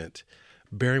patient,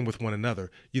 bearing with one another.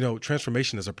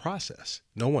 Transformation is a process.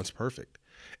 No one's perfect.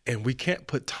 And we can't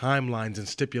put timelines and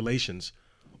stipulations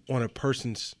on a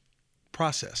person's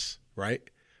process, right?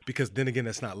 Because then again,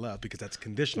 that's not love, because that's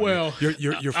conditional. Well,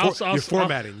 you're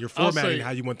formatting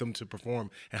how you want them to perform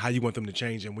and how you want them to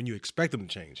change, and when you expect them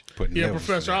to change.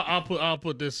 Professor, I'll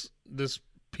put this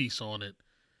piece on it.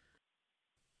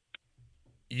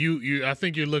 I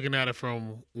think you're looking at it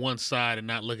from one side and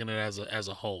not looking at it as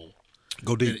a whole.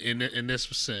 Go deep. In this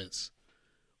sense,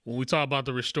 when we talk about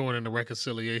the restoring and the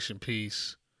reconciliation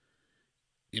piece,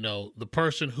 the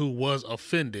person who was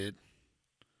offended,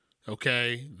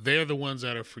 okay, they're the ones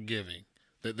that are forgiving.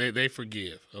 They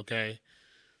forgive, okay?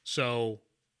 So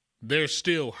they're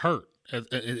still hurt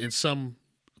in some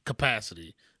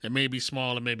capacity. It may be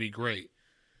small, it may be great.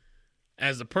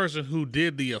 As the person who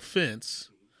did the offense,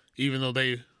 even though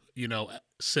they,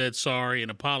 said sorry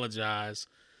and apologized,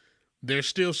 there's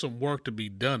still some work to be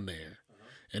done there.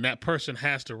 And that person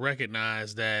has to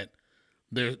recognize that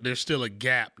there's still a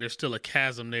gap, there's still a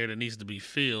chasm there that needs to be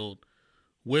filled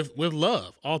with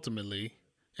love, ultimately.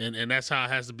 And that's how it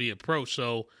has to be approached.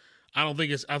 So I don't think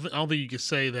you can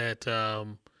say that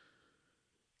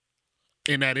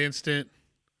in that instant,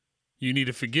 you need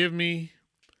to forgive me.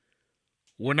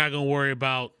 We're not going to worry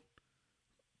about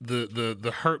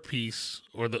the hurt piece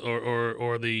or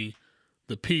the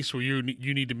piece where you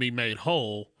need to be made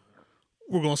whole.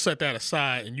 We're going to set that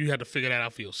aside, and you have to figure that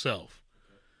out for yourself.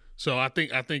 So I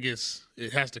think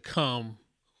it has to come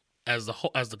as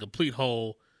the complete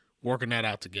whole, working that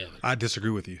out together. I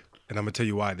disagree with you, and I'm going to tell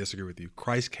you why I disagree with you.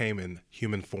 Christ came in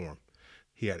human form.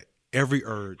 He had every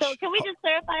urge. So can we just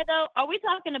clarify, though? Are we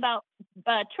talking about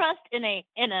trust in a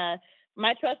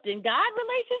my trust in God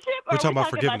relationship? Or we're talking about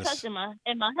forgiveness. About trust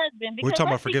in my husband? Because we're talking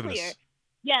about let's be forgiveness. clear.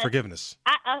 Yes, forgiveness.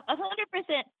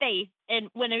 100% faith, and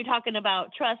when we're talking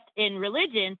about trust in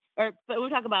religion, but we're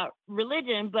talking about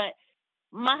religion, but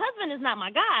my husband is not my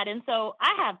God, and so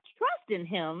I have trust in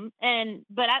him.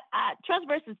 But I trust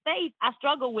versus faith, I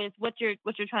struggle with what you're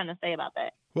trying to say about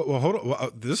that. Well, hold on.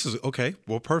 Well, this is okay.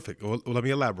 Well, perfect. Well, let me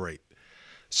elaborate.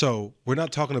 So we're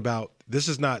not talking about, this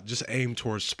is not just aimed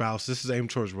towards spouse. This is aimed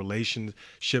towards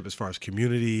relationship, as far as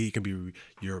community. It can be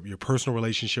your personal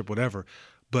relationship, whatever.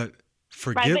 But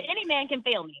forgive. Right, but any man can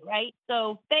fail me, right?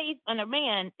 So faith on a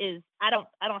man is, I don't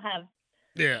have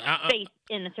faith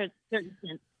in a certain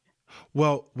sense.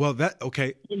 Well, that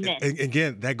okay. And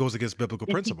again, that goes against biblical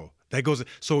principle. That goes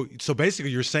so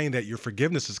basically, you're saying that your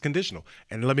forgiveness is conditional,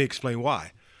 and let me explain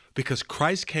why. Because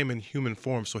Christ came in human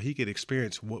form, so he could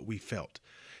experience what we felt.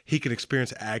 He could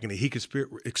experience agony. He could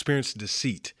experience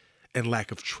deceit and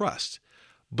lack of trust.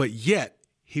 But yet,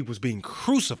 he was being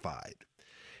crucified.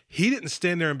 He didn't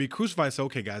stand there and be crucified and say,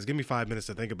 okay, guys, give me 5 minutes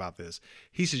to think about this.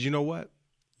 He says, you know what?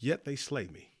 Yet they slay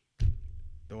me,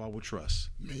 though I will trust.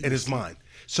 And it's mine.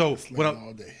 So what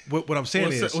I'm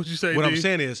saying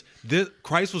is this,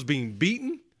 Christ was being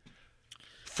beaten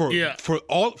for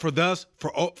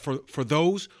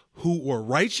those who were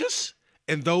righteous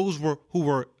and those who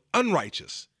were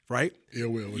unrighteous, right? Ill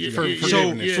will. What I'm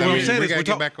saying is,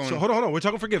 hold on. We're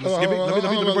talking forgiveness. Let me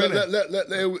bring it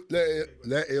in.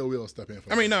 Let ill will step in.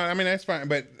 I mean, that's fine.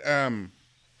 But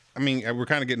we're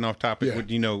kind of getting off topic with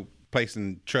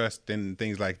placing trust and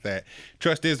things like that.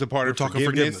 Trust is a part We're of talking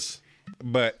forgiveness,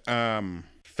 but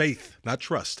faith, not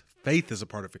trust. Faith is a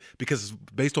part of it because it's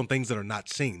based on things that are not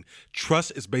seen.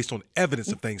 Trust is based on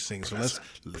evidence of things seen. So let's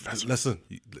listen.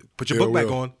 Put your book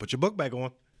back on. Put your book back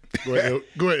on. Go ahead,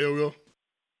 Will.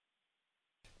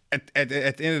 At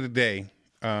the end of the day,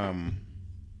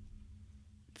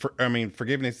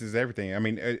 forgiveness is everything. I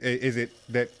mean, is it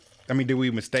that? I mean, do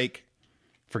we mistake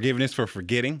forgiveness for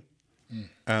forgetting?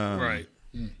 Right.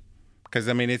 Because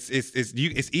I mean, it's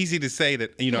easy to say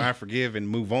that I forgive and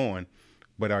move on,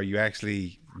 but do you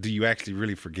actually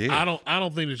really forgive? I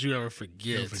don't think that you ever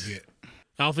forget.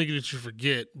 I don't think that you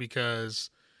forget because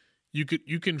you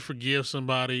can forgive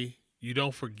somebody. You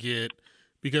don't forget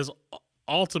because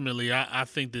ultimately, I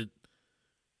think that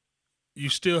you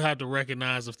still have to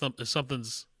recognize if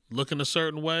something's looking a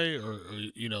certain way or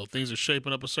things are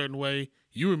shaping up a certain way.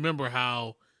 You remember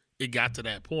how it got to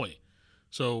that point.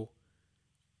 So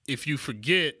if you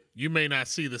forget, you may not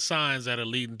see the signs that are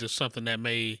leading to something that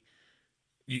may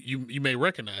you may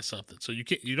recognize something. So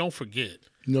you don't forget.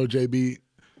 JB,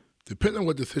 depending on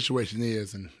what the situation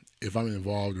is and if I'm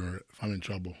involved or if I'm in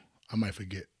trouble, I might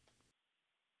forget.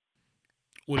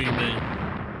 What do you mean?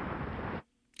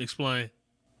 Explain.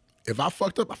 If I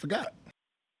fucked up, I forgot.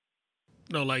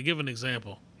 No, like give an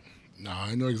example. No, I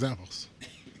ain't no examples.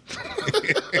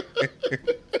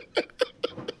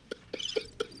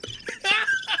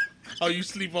 Oh, you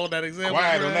sleep on that example?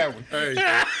 Quiet on that one.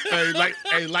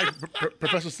 Hey, like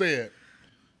Professor said,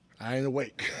 I ain't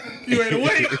awake. You ain't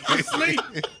awake. You asleep.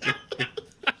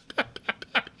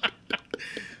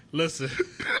 Listen.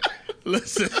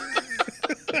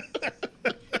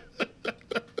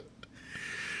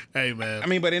 Hey, man. I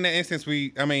mean, but in that instance, do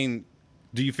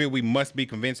you feel we must be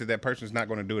convinced that person's not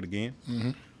going to do it again?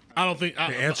 Mm-hmm. I don't think the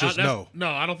answer is no. No,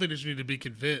 I don't think that you need to be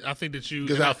convinced. I think that you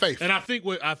just have faith. And I think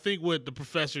what the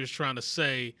professor is trying to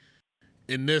say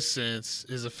in this sense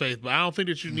is a faith. But I don't think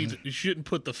that you need to, you shouldn't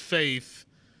put the faith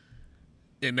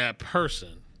in that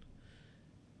person.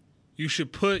 You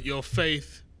should put your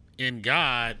faith in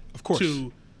God, of course,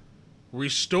 to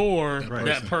restore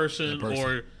that person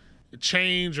or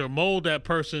change or mold that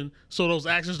person so those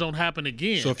actions don't happen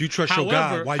again. So if you trust your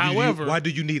God, why do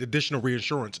you need additional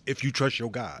reassurance if you trust your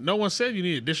God? No one said you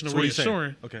need additional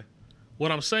reassurance. Okay.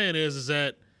 What I'm saying is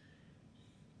that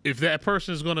if that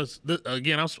person is going to,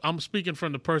 again, I'm speaking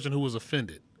from the person who was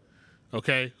offended,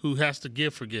 okay, who has to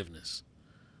give forgiveness,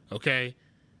 okay?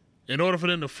 In order for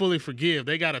them to fully forgive,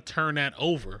 they got to turn that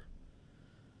over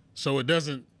so it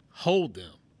doesn't hold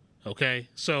them, okay?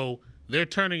 So they're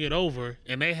turning it over,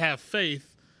 and they have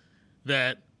faith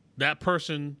that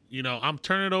person, I'm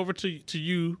turning it over to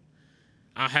you.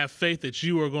 I have faith that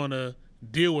you are going to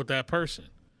deal with that person.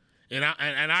 And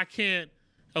I can't,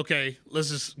 okay, let's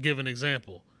just give an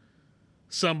example.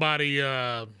 Somebody,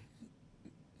 I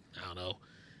don't know,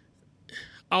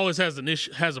 always has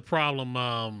a problem,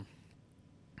 I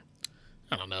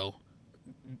don't know,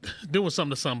 doing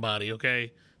something to somebody,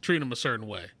 okay? Treat them a certain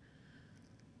way.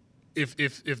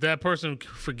 If that person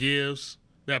forgives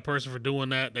that person for doing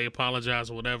that, they apologize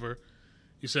or whatever,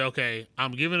 you say, okay,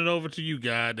 I'm giving it over to you,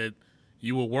 God, that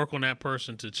you will work on that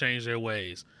person to change their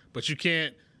ways. But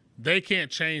they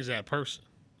can't change that person.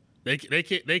 They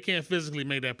can't physically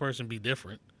make that person be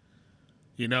different.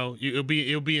 It'll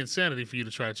be insanity for you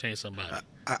to try to change somebody.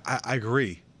 I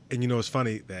agree. And it's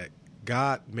funny that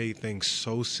God made things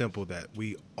so simple that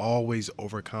we always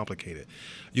overcomplicate it.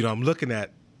 I'm looking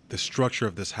at the structure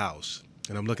of this house,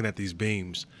 and I'm looking at these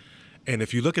beams. And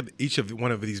if you look at each of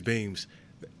one of these beams,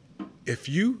 if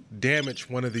you damage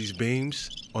one of these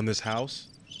beams on this house,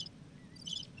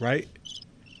 right,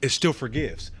 it still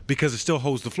forgives because it still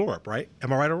holds the floor up, right?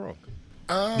 Am I right or wrong?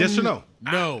 Yes or no?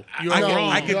 No, you're wrong.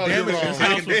 I can damage this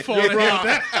house will fall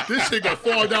down. This shit gonna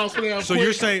fall down. So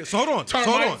you're saying? So hold on.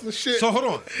 Termites and shit. So hold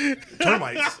on.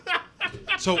 Termites.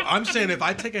 So I'm saying if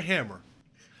I take a hammer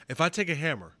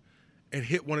and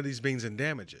hit one of these beams and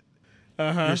damage it,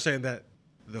 you're saying that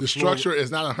the structure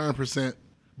is not 100%.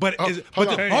 But hold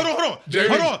on.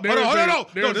 No,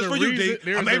 this is for you, D.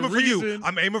 I'm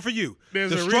aiming for you.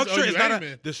 The structure is not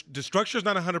the structure is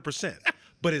not 100%.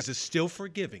 But is it still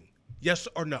forgiving? Yes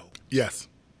or no? Yes.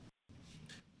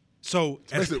 So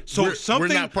we're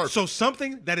not perfect. So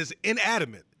something that is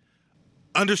inanimate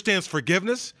understands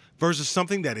forgiveness versus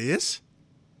something that is.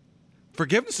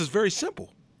 Forgiveness is very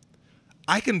simple.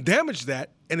 I can damage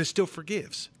that and it still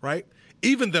forgives, right?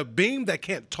 Even the beam that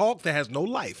can't talk, that has no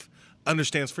life,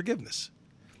 understands forgiveness.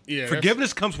 Yeah.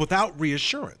 Forgiveness comes without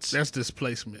reassurance. That's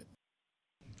displacement.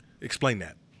 Explain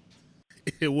that.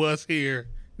 It was here,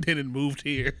 then it moved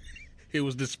here. it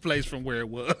was displaced from where it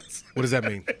was. What does that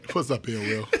mean? What's up here,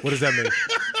 Will? What does that mean?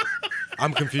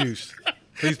 I'm confused.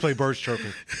 Please play birds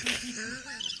chirping.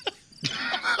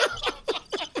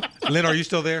 Lynn, are you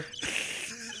still there?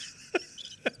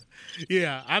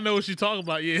 Yeah, I know what you're talking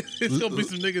about. Yeah, it's gonna be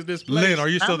some niggas displaced. Lynn, are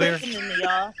you still I'm there? listening to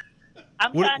y'all.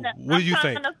 I'm What- trying to. what do you I'm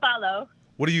think? trying to follow.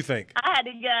 What do you think? I had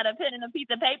to get out a pen and a piece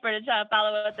of paper to try to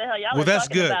follow what the hell y'all Well, are that's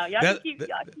talking good. about. Y'all That- keep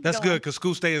that's going. good because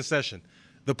school stay in session.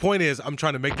 The point is, I'm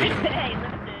trying to make to them. Hey,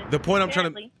 listen. The point I'm trying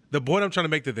Apparently. to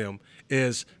make to them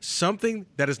is something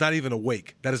that is not even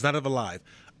awake, that is not even alive,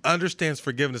 understands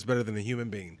forgiveness better than a human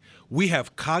being. We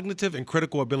have cognitive and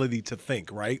critical ability to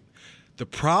think, right? The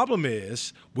problem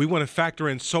is we want to factor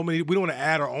in so many. We don't want to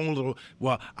add our own little.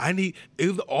 Well,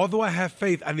 although I have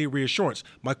faith, I need reassurance.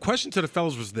 My question to the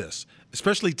fellows was this,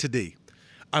 especially to D.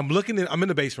 I'm in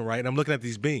the basement, right? And I'm looking at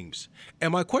these beams.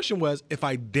 And my question was, if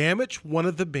I damage one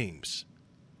of the beams,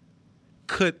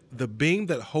 could the beam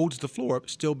that holds the floor up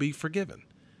still be forgiving,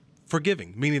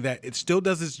 meaning that it still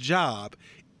does its job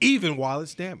even while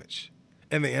it's damaged?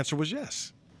 And the answer was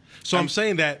yes. So I'm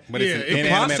saying that But it's Yeah, an the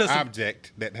inanimate process of-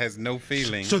 object that has no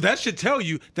feeling. so that should tell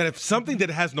you that if something that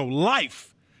has no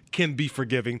life can be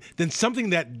forgiving, then something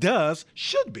that does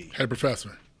should be. Hey,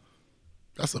 Professor.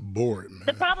 That's a board, man.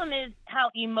 The problem is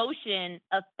how emotion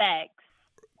affects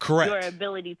Correct. your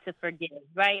ability to forgive,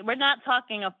 right? We're not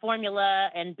talking a formula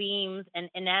and beams and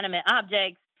inanimate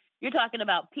objects. You're talking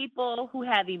about people who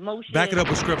have emotions. Back it up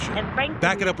with scripture. And frankly,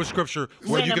 Back it up with scripture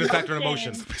where when you can factor in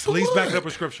emotions- emotions. Please back it up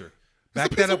with scripture. Back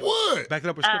that piece up. of wood. Back it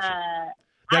up with scripture.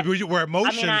 I where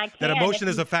emotion, I that can emotion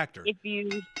if is you- a factor. If you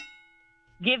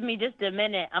give me just a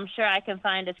minute, I'm sure I can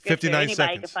find a scripture. 59 Anybody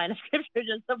seconds. can find a scripture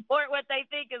to support what they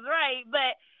think is right.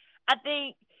 But I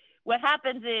think what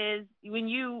happens is when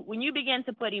you begin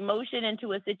to put emotion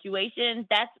into a situation,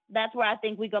 that's where I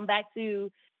think we come back to,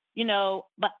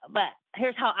 but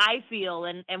here's how I feel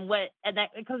and that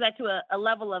it comes back to a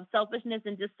level of selfishness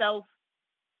and just self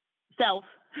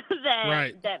that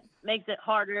Right. that makes it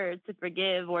harder to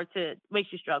forgive or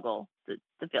makes you struggle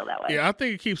to feel that way. Yeah, I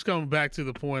think it keeps coming back to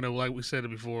the point of, like we said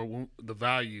it before, the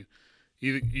value.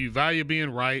 Either you value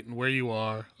being right and where you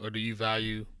are, or do you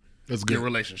value That's good. your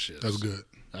relationships? That's good.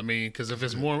 I mean, because if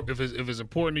it's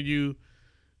important to you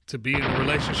to be in a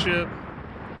relationship,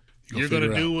 you're going to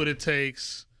figure it do out. what it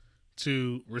takes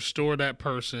to restore that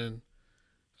person,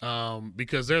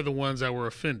 because they're the ones that were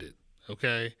offended.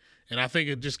 Okay, and I think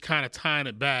it just kind of tying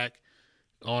it back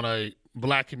on a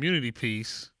Black community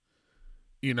piece.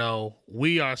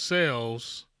 We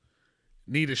ourselves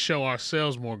need to show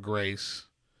ourselves more grace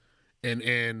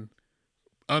and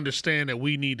understand that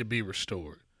we need to be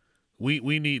restored.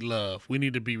 We need love. We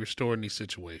need to be restored in these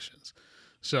situations.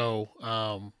 So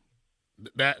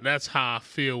that's how I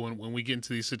feel when we get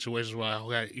into these situations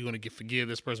where you're going to forgive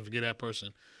this person, forgive that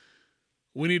person.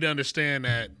 We need to understand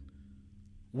that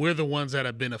we're the ones that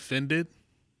have been offended.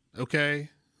 Okay,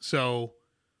 so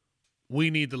we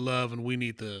need the love and we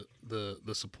need the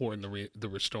support and the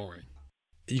restoring.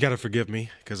 You got to forgive me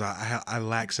because I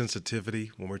lack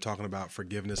sensitivity when we're talking about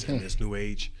forgiveness in this new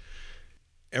age.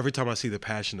 Every time I see the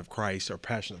Passion of Christ or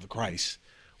Passion of the Christ,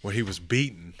 where he was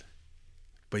beaten,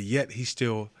 but yet he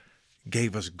still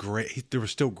gave us grace. There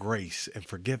was still grace and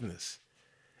forgiveness.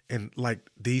 And like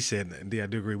Dee said, and Dee, I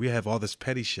do agree, we have all this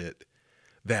petty shit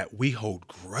that we hold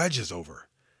grudges over.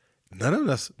 None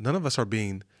of us are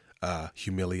being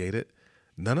humiliated.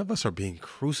 None of us are being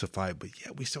crucified, but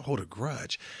yet we still hold a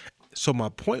grudge. So my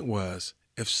point was,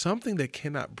 if something that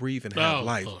cannot breathe and have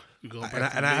life, you're going and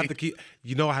back to I me. have to keep,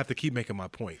 I have to keep making my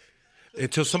point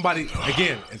until somebody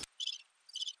again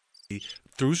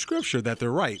through scripture that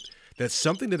they're right, that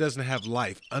something that doesn't have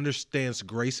life understands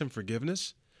grace and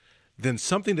forgiveness, then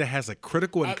something that has a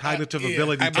critical and cognitive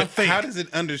ability to But think. how does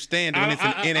it understand when it's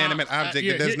an inanimate object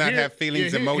that does not have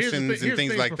feelings, emotions, and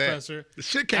things like that? The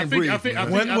shit can't breathe.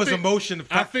 When was emotion?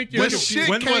 I think you're The shit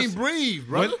can't breathe,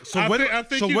 brother.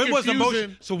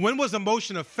 So when was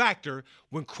emotion a factor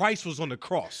when Christ was on the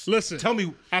cross? Listen, tell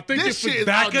me. I think This you're shit is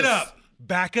Back it out up.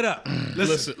 Back it up.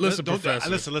 Listen, Professor.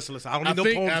 Listen. I don't need no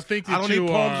think- poems. I think I don't that need you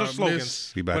poems are or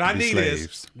slogans. We about What to I be need slaves.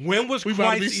 is when was We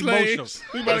about to be Christ emotional?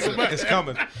 slaves. We about to go back. It's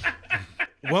coming.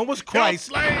 When was Christ?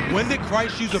 slaves. When did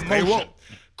Christ use emotion?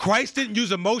 Christ didn't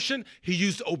use emotion. He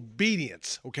used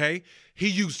obedience. Okay. He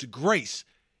used grace.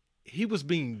 He was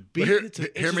being beaten to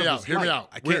hear me inches of out, his hear me life. out.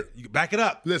 I can't. You back it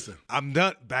up. Listen. I'm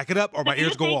done. Back it up, or my Do you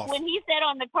ears go think off. when he said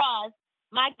on the cross,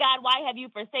 "My God, why have you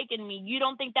forsaken me?" You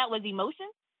don't think that was emotion?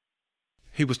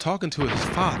 He was talking to his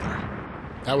father.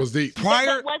 That was deep.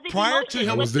 Prior Was it to emotion?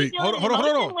 him, was he deep. feeling Hold on.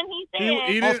 emotion when he said,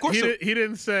 He of course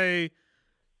didn't say,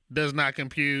 does not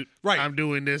compute. Right. I'm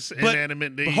doing this But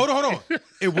inanimate thing. hold on.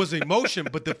 It was emotion,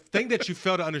 but the thing that you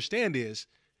fail to understand is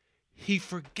he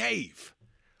forgave.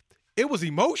 It was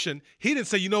emotion. He didn't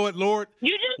say, you know what, Lord?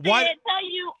 You just why- didn't tell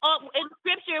you in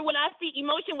scripture when I see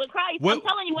emotion with Christ. What- I'm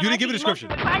telling you when you I didn't give see me the emotion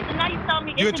scripture. with Christ, and now you tell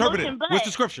me You it's interpret it. emotion, but What's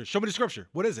the scripture? Show me the scripture.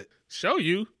 What is it? Show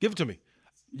you. Give it to me.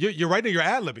 You're right there. You're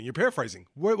ad-libbing. You're paraphrasing.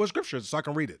 What scripture is it so I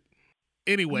can read it?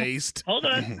 Anyways. Hold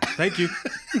on. Thank you.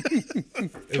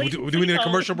 Do we need a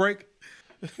commercial break?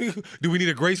 Do we need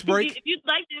a grace break? If you'd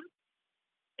like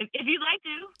to. If you'd like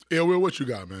to. Yeah, Will, what you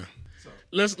got, man?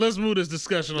 Let's move this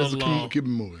discussion Let's along. keep it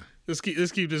moving. Let's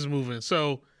keep this moving.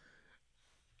 So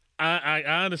I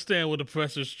understand what the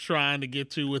professor's trying to get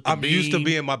to with the I'm used to beam.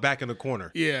 being my back in the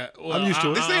corner. Yeah, well, I'm used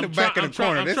to it. This ain't a back in the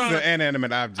corner. This is an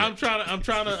inanimate object. I'm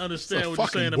trying to understand It's a what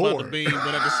you're saying fucking about the board. beam,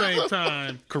 but at the same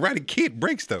time, Karate Kid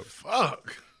breaks stuff.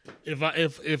 Fuck.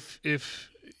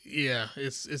 Yeah,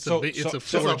 it's a So- big, so- it's a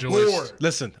so- floor It's a joist. board.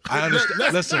 Listen, I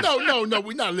understand. Listen. No,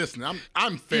 we're not listening.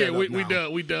 I'm fed Yeah, up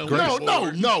we now.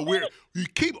 done. No. You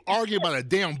keep arguing about a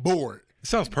damn board. It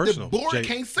sounds personal. The board Jay.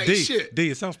 can't say D, shit. D,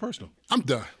 it sounds personal. I'm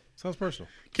done. Sounds personal.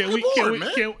 Can Fucking we? board,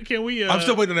 man. Can we? I'm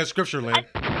still waiting on that scripture, Lynn.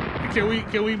 Can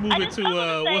we move it just to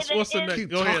wanna say what's that the next? Keep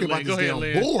Go ahead, talking Lynn. about Go this ahead, damn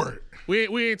Lynn. board.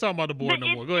 We ain't talking about the board no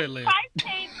But more. Go ahead, Lynn.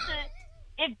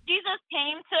 If Jesus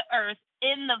came to earth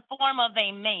in the form of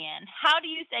a man, how do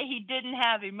you say he didn't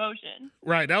have emotion?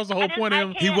 Right, that was the whole point of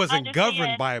him. He wasn't understand.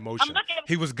 governed by emotion. I'm looking-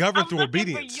 He was governed through I'm looking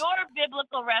obedience. for your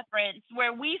biblical reference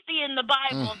where we see in the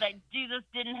Bible that Jesus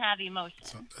didn't have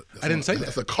emotion. I didn't say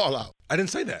That's that. a call out. I didn't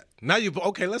say that. Now you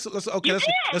okay? Let's did. go No,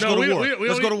 to we- war. we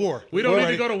Let's don't go to need- war. we don't We're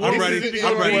need to go to ready. war. I'm We ready. just need to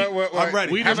I'm go- ready. wait. I'm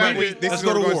ready. We I'm just ready. need to- This Let's is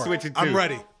go to what we're war. gonna switch it I'm to.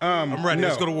 ready. I'm ready.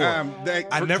 Let's go to war. I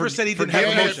I never said he didn't have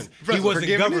emotion. He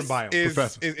wasn't governed by him.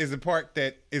 Is a part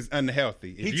that is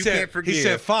unhealthy. If He you said- can't forgive, he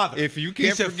said, "Father." If you He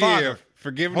can't said, forgive, "Father."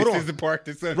 forgiveness Hold on. is the part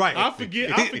that's unhealthy. Right. I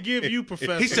forgive you,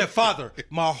 Professor. He said, "Father,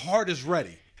 my heart is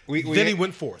ready." Then he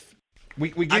went forth. We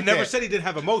get I never that. said he didn't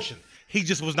have emotion. He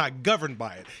just was not governed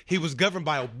by it. He was governed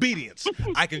by obedience.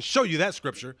 I can show you that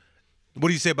scripture. What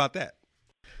do you say about that?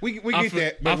 We I get for-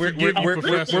 that, I but forgive you,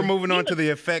 Professor. we're moving on to the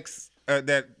effects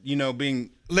that being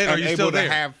Lynn, are you unable still to there?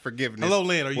 have forgiveness. Hello,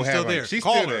 Lynn. Are you will still have on- there? She's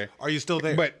Call still her. there. Are you still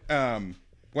there? But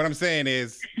what I'm saying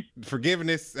is,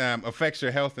 forgiveness affects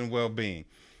your health and well-being,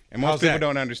 and most How's people that?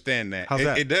 don't understand that. How's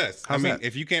that? It does. How's I mean, that?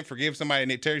 if you can't forgive somebody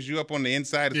and it tears you up on the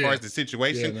inside as far Yeah. as the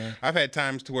situation, Yeah, man. I've had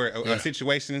times to where a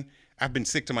situation I've been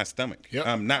sick to my stomach.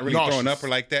 Yep. Not really Nauseous. throwing up or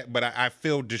like that, but I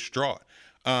feel distraught.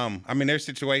 I mean, there's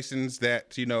situations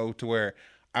that to where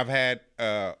I've had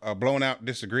a blown out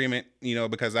disagreement,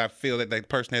 because I feel that that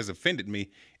person has offended me,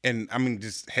 and I mean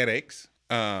just headaches,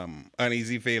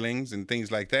 uneasy feelings, and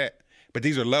things like that. But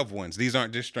these are loved ones; these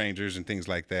aren't just strangers and things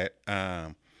like that.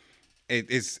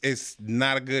 It's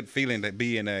not a good feeling to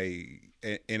be in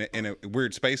a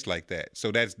weird space like that.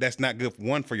 So that's not good.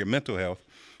 One, for your mental health,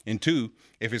 and two,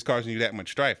 if it's causing you that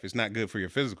much strife, it's not good for your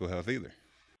physical health either.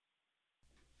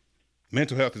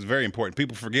 Mental health is very important.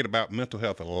 People forget about mental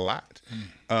health a lot.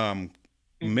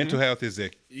 Mental health is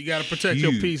You got to protect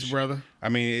your peace, brother. I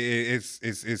mean,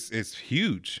 it's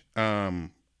huge. And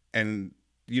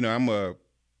I'm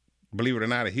believe it or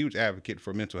not, a huge advocate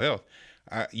for mental health.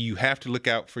 You have to look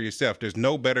out for yourself. There's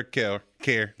no better care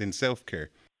than self-care.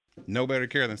 No better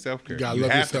care than self-care. gotta You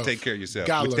love have yourself. to take care of yourself,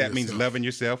 Gotta which love that means yourself. loving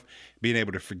yourself, being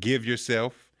able to forgive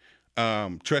yourself,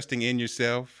 trusting in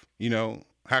yourself.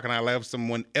 How can I love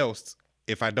someone else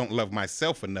if I don't love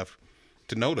myself enough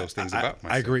to know those things about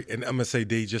myself? I agree, and I'm gonna say,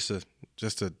 D, just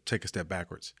to take a step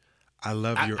backwards. I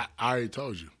love your. I already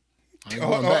told you. I ain't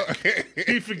going back.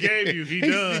 He forgave you. He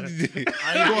done.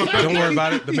 I ain't going back. Don't worry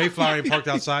about it. The Mayflower ain't parked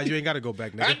outside. You ain't got to go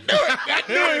back, nigga. I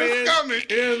knew it was coming.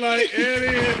 It's like,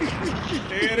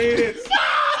 it is.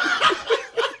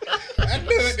 I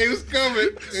knew it was coming.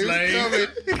 Slave.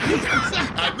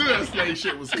 I knew that slave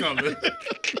shit was coming.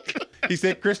 He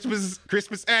said Christmas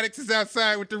Addicts is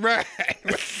outside with the ride.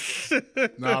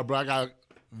 Nah, bro, I got a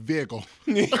vehicle.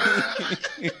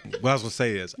 What I was gonna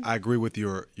say is, I agree with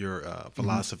your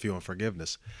philosophy on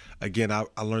forgiveness. Again, I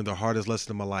learned the hardest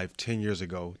lesson in my life 10 years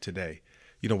ago today.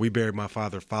 We buried my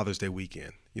father Father's Day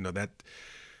weekend. That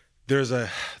there's a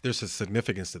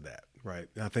significance to that, right?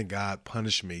 And I think God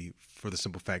punished me for the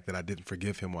simple fact that I didn't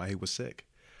forgive him while he was sick.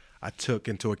 I took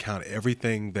into account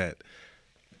everything that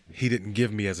he didn't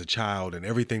give me as a child and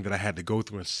everything that I had to go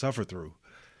through and suffer through,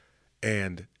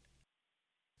 and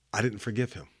I didn't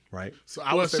forgive him. Right. So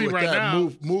I Well, would say see, with right that,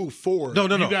 now- move forward. No.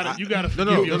 You gotta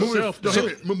forgive yourself. though.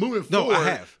 Moving No, forward. I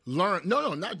have. Learn.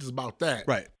 No, not just about that.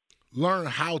 Right. Learn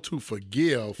how to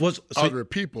forgive So- other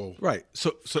people. Right.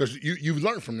 So Because you've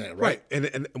learned from that, right. right?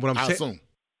 And what I'm I saying. assume.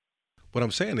 What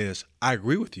I'm saying is, I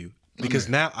agree with you because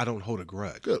now I don't hold a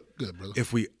grudge. Good, brother.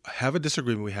 If we have a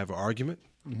disagreement, we have an argument.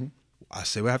 I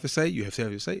say what I have to say. You have to say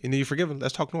what you say, and then you're forgiven.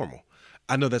 Let's talk normal.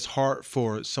 I know that's hard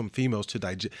for some females to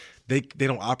digest. They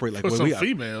don't operate like For the way some we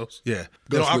females. Yeah,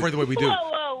 they don't operate the way we do.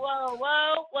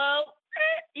 Whoa.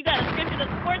 You got a scripture to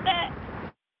support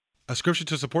that? A scripture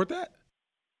to support that?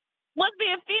 What's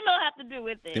being female have to do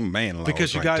with it? Them man laws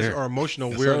Because you right guys there. are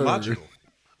emotional. Yes, We're sir. logical.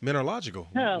 Men are logical.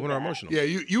 Oh, Women are God. emotional. Yeah,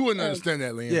 you wouldn't understand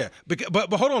that, Lynn. Yeah,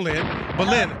 but hold on, Lynn.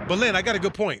 But Lynn, I got a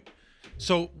good point.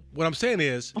 So what I'm saying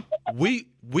is, we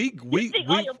think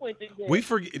all your points are good. we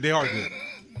forget they are good.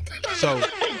 So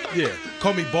yeah,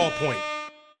 call me ballpoint.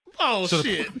 Oh, So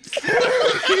shit.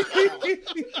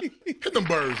 Hit them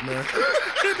birds, man.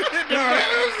 No,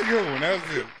 that was a good one. That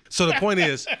was it. So the point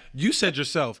is, you said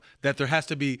yourself that there has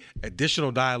to be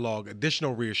additional dialogue,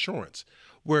 additional reassurance.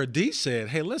 Where D said,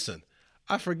 "Hey, listen,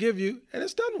 I forgive you, and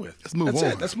it's done with. Let's move That's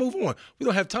on. it. Let's move on. We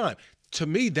don't have time." To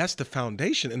me, that's the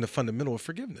foundation and the fundamental of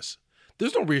forgiveness.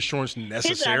 There's no reassurance tell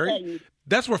necessary. you.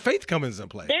 That's where faith comes into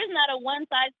play. There's not a one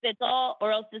size fits all,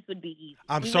 or else this would be easy.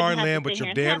 I'm We sorry, wouldn't have to Lamb, but sit you're here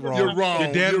and dead have this wrong. You're wrong.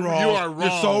 You're dead You wrong. are wrong.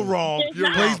 You're so wrong. There's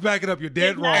not. Please back it up. You're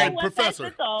dead There's not wrong. a one size Professor,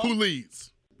 fits all. who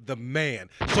leads? The man.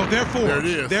 So therefore, There it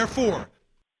is. therefore,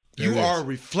 There you it are is. a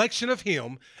reflection of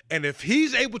him, and if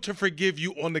he's able to forgive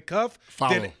you on the cuff,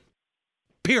 Follow. then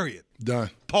period.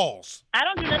 Done. Pause. I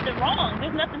don't do nothing wrong.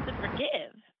 There's nothing to forgive.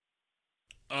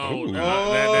 Oh, Ooh.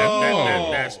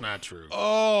 that's not true.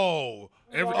 Oh.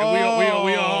 We are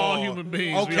all human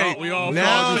beings. Okay, We all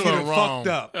now fall you short. something done wrong. fucked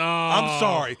up. Oh, I'm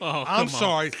sorry. oh, I'm come on.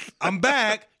 sorry. I'm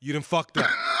back. You done fucked up.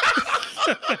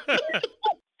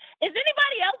 Is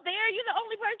anybody else there? You're the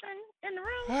only person in the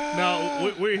room.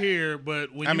 No, we're here,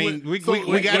 but when I you mean, went- we got to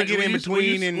when get in you-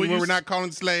 between, and when where you- we're not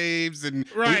calling slaves, and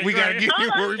Right, we got to right. get in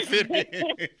where we fit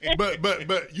in.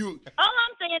 But you. All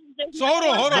I'm saying is there's So hold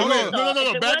on, hold on, No, hold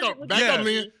on. no. Back If it up, wasn't- back Yeah. up,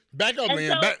 Lynn. Back up, And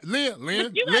Lynn. so-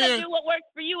 Lynn. You gotta Lynn. do what works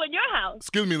for you in your house.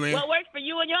 Excuse me, Lynn. What works for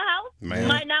you in your house Ma'am.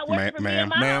 might not work for me in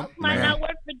my Ma'am. house. Might Ma'am. not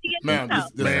work for D in Ma'am, his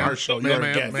house. this is our show. You are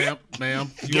a guest. ma'am.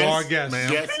 You are a guest.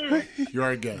 Guest. You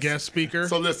are a guest. Guest speaker.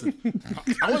 So listen,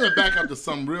 I want to back up to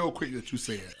something real quick that you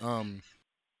said.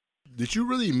 Did you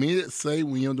really mean it? Say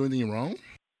when you don't do anything wrong?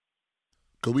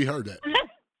 Because we heard that.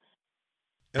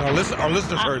 And our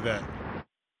listeners heard that.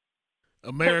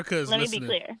 America is Let me listening. be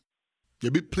clear. Yeah,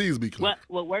 please be clear.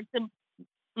 What works in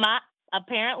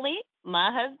apparently my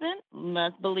husband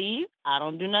must believe I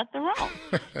don't do nothing wrong.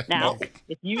 Now,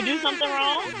 if you do something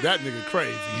wrong, That nigga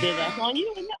crazy. then that's on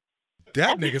you.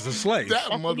 That nigga's a slave. That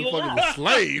That's what you motherfucker's allow. a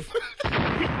slave.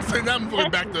 Send that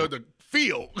motherfucker back to the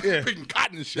field, Yeah. picking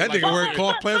cotton and shit. That nigga like wearing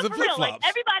cloth pants and for real, flip-flops. like,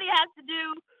 everybody has to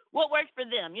do what works for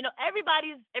them. You know,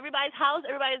 everybody's house,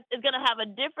 everybody is going to have a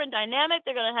different dynamic.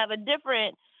 They're going to have a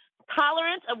different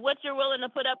tolerance of what you're willing to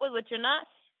put up with, what you're not.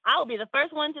 I will be the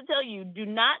first one to tell you, do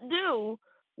not do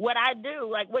what I do.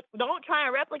 Like, don't try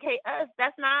and replicate us.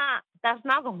 That's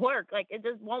not going to work. Like, it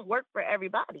just won't work for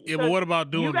everybody. Yeah, So but what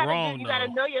about doing wrong, You got to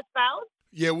though? know your spouse.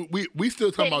 Yeah, we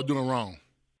still talking about doing wrong.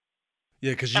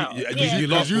 Yeah, because Oh, you yeah.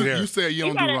 lost me there. You said you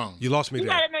don't gotta- do wrong. You lost me You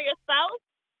there. got to know your spouse.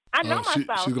 I know my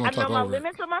spouse. she's gonna I know talk my over it.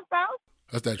 limits with my spouse.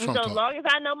 That's that And Trump so as talk. long as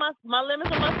I know my limits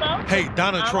with my spouse, Hey,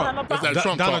 Donald I don't have no Trump. That's that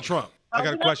Trump Donald talk. Trump. I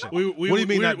got a question. We, What do you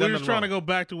mean we, not we done were nothing trying to wrong? go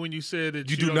back to when you said that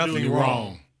You do don't nothing anything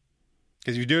wrong.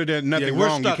 Because you do nothing Yeah, we're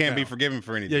wrong, you stuck can't now. be forgiven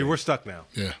for anything. Yeah, we're stuck now.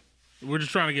 Yeah. We're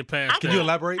just trying to get past. Can that. you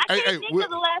elaborate? I can't Hey, think we- of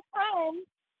the last time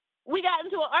we got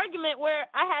into an argument where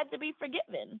I had to be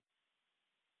forgiven.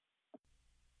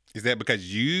 Is that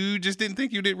because you just didn't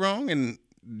think you did wrong and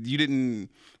you didn't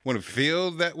want to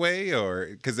feel that way? Or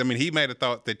because, I mean, he might have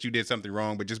thought that you did something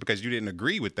wrong, but just because you didn't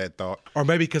agree with that thought. Or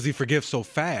maybe because he forgives so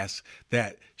fast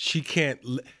that she can't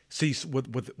see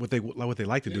what they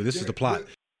like to do. This is the plot.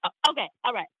 Okay,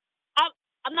 all right.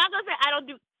 I'm not gonna say I don't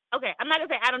do. Okay, I'm not gonna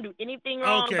say I don't do anything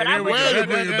wrong. Okay, but there I we would go. Way to say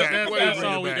bring it back. at Way to the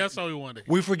bring it back. That's all we wanted.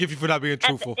 We forgive you for not being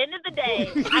truthful. end of the day,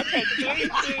 I take very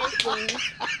seriously.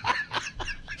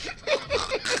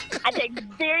 I take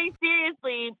very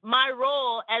seriously my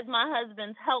role as my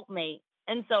husband's helpmate,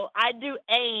 and so I do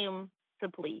aim to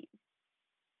please.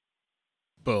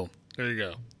 Boom. There you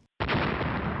go.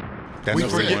 That's We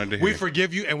what we wanted to hear. we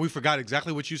forgive you, and we forgot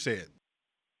exactly what you said.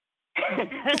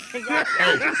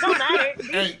 Don't matter.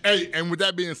 And with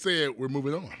that being said, we're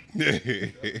moving on.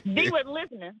 D wasn't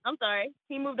listening. I'm sorry.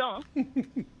 He moved on.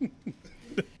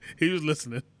 He was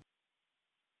listening.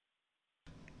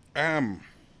 That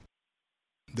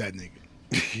nigga.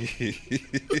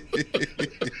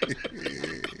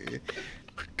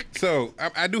 So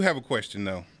I do have a question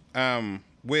though.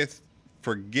 With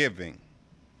forgiving,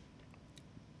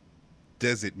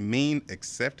 does it mean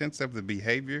acceptance of the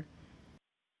behavior?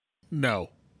 No,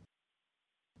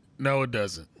 it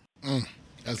doesn't.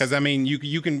 Because I mean,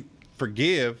 you can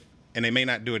forgive, and they may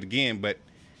not do it again. But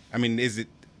I mean, is it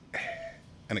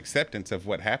an acceptance of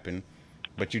what happened?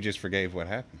 But you just forgave what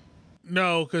happened.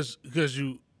 No, because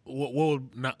you what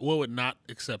would not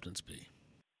acceptance be?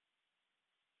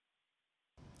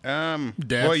 Well,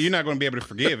 Death. you're not going to be able to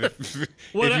forgive if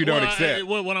you don't accept.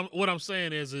 What I'm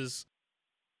saying is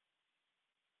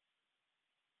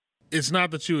it's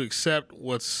not that you accept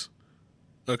what's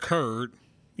occurred,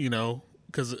 you know,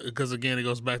 because again, it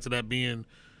goes back to that being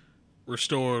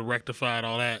restored, rectified,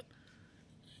 all that.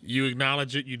 You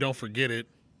acknowledge it, you don't forget it,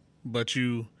 but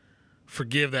you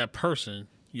forgive that person.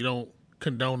 You don't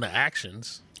condone the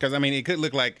actions. Because I mean, it could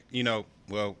look like, you know,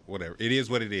 well, whatever. It is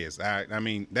what it is. I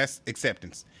mean, that's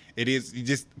acceptance. It is, you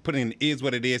just put in is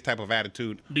what it is type of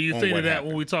attitude. Do you think that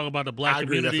when we talk about the black I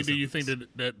agree, community, that's do you think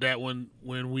that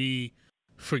when we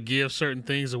forgive certain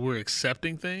things that we're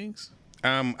accepting things?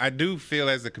 I do feel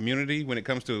as a community, when it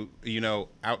comes to, you know,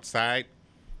 outside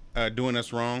doing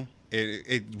us wrong,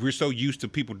 we're so used to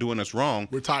people doing us wrong.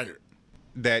 We're tired.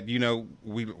 That, you know,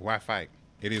 why fight?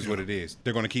 It is what it is.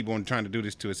 They're going to keep on trying to do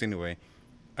this to us anyway.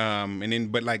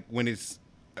 But like when it's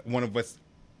one of us,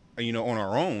 you know, on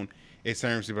our own, it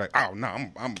seems to be like, oh no,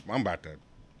 I'm about to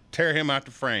tear him out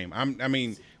the frame. I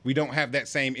mean, we don't have that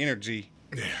same energy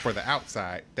for the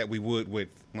outside that we would with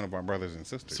one of our brothers and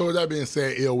sisters. So with that being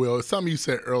said, Ill Will, something you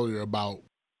said earlier about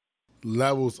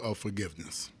levels of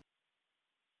forgiveness.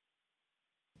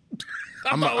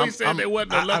 I'm always saying there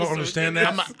wasn't no levels. I don't understand that.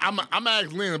 I'm gonna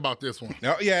ask Lynn about this one.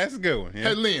 Oh yeah, that's a good one. Yeah.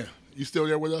 Hey Lynn, you still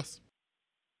there with us?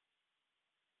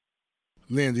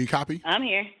 Lynn, do you copy? I'm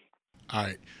here. All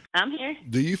right. I'm here.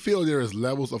 Do you feel there is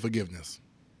levels of forgiveness?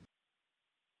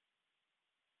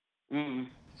 I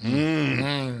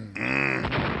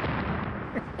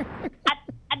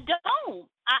don't.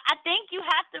 I think you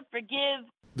have to forgive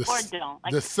or don't.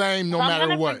 Like, the same no if matter I'm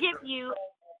gonna what. Forgive you.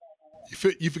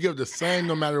 You forgive the same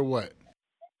no matter what.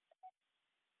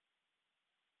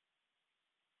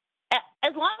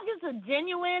 As long as it's a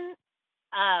genuine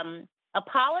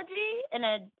apology and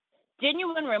a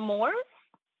genuine remorse,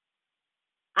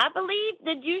 I believe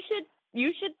that you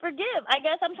should forgive. I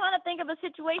guess I'm trying to think of a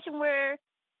situation where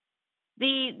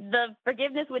the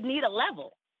forgiveness would need a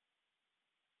level.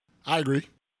 I agree.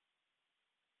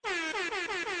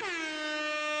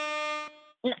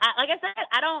 Like I said,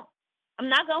 I'm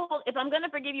not going to hold. If I'm going to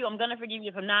forgive you, I'm going to forgive you.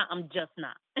 If I'm not, I'm just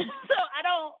not. So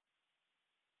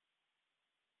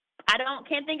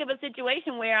can't think of a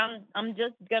situation where I'm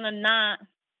just going to not.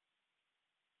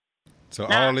 So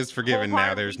all is forgiven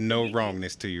now. There's no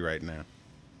wrongness to you right now.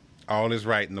 All is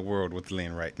right in the world with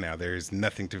Lynn right now. There is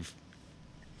nothing to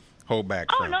hold back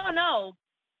from. No.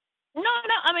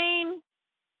 I mean,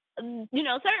 you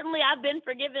know, certainly I've been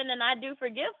forgiven and I do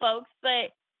forgive folks,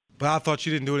 but I thought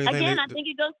you didn't do anything. Again, I think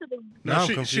it goes to the. Now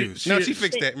I'm confused. She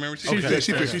fixed that. Remember, she fixed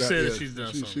that. She said that she's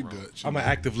done something wrong. Good. I'm an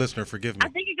active listener. Forgive me. I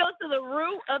think it goes to the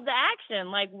root of the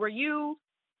action. Like, were you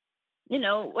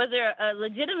know, was there a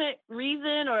legitimate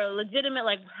reason or a legitimate,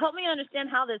 like, help me understand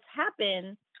how this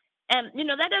happened? And, you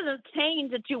know, that doesn't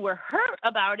change that you were hurt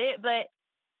about it. But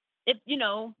if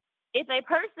a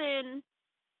person,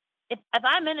 if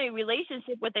I'm in a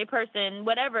relationship with a person,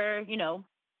 whatever, you know,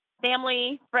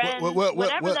 family, friends,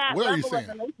 whatever that what are you level of saying?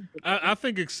 relationship. I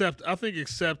think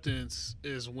acceptance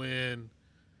is when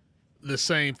the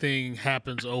same thing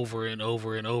happens over and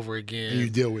over and over again, And you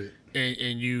deal with it.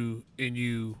 and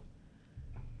you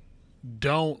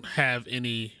don't have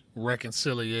any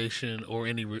reconciliation or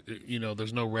any, you know,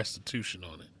 there's no restitution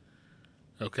on it.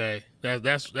 Okay,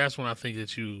 that's when I think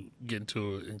that you get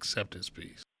into an acceptance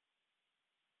piece.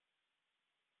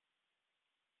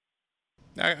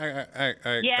 I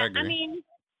agree. I mean,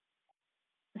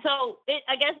 so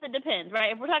I guess it depends,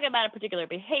 right? If we're talking about a particular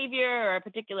behavior or a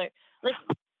particular, like,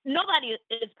 nobody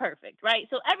is perfect, right?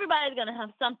 So everybody's going to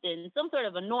have something, some sort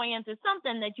of annoyance or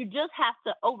something that you just have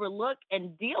to overlook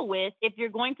and deal with if you're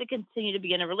going to continue to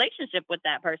be in a relationship with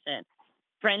that person.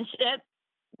 Friendship,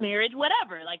 marriage,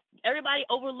 whatever. Like, everybody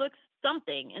overlooks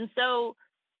something. And so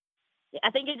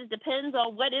I think it just depends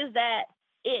on what is that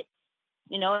it,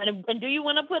 you know, and do you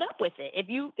want to put up with it? If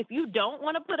you don't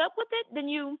want to put up with it, then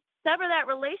you sever that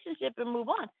relationship and move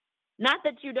on. Not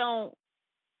that you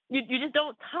just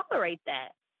don't tolerate that.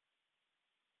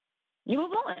 You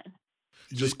move on.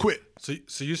 You just quit. So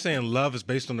you're saying love is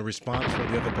based on the response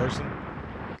from the other person?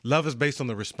 Love is based on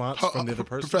the response from the other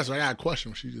person? Professor, I got a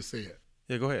question. What she just said.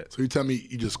 Yeah, go ahead. So you tell me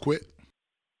you just quit?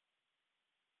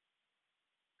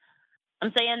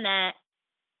 I'm saying that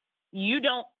you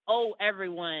don't owe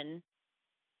everyone.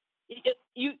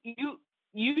 You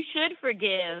should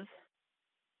forgive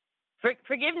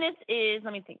Forgiveness is.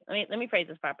 Let me think. Let me phrase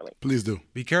this properly. Please do.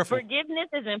 Be careful. Forgiveness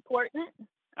is important.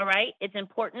 All right, it's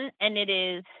important, and it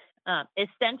is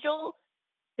essential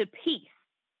to peace.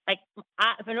 Like,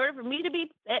 in order for me to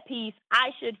be at peace,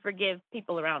 I should forgive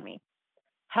people around me.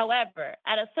 However,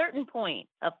 at a certain point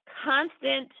of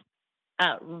constant,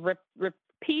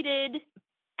 repeated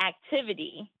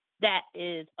activity that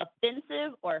is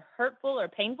offensive or hurtful or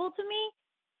painful to me,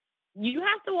 you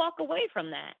have to walk away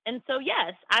from that. And so,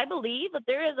 yes, I believe that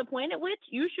there is a point at which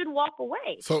you should walk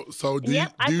away. So do yep, you,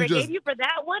 do I you forgave you for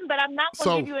that one, but I'm not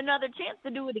going to give you another chance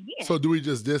to do it again. So do we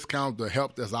just discount the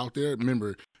help that's out there?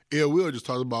 Remember, Ill Will just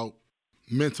talked about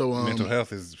mental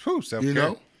health is self-care. You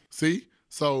know, see?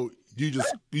 So you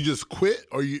just quit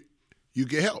or you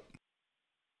get help.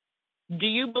 Do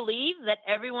you believe that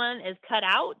everyone is cut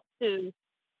out to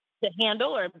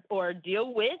handle or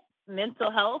deal with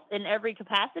mental health in every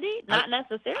capacity? Not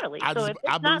necessarily. So if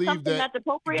it's not something that's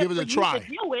appropriate give it for a you try. to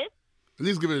deal with, at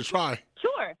least give it a try.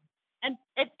 Sure. And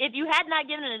if you had not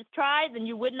given it a try, then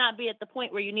you would not be at the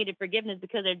point where you needed forgiveness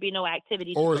because there'd be no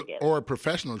activity to forgive. Or a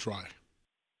professional try.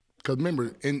 Because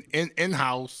remember,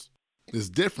 in-house is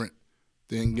different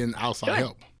than getting outside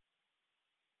help.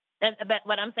 But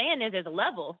what I'm saying is there's a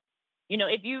level. You know,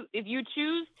 if you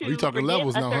choose to you talking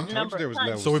levels now, huh? Number of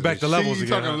times, So we're back to levels you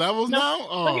again. Talking levels now?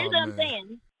 Oh, but here's what I'm man.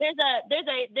 saying. There's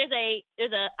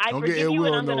a I Don't forgive get you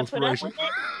and Will I'm no going to put up inspiration. with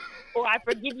it, or I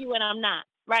forgive you and I'm not.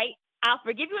 Right? I'll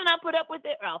forgive you and I'll put up with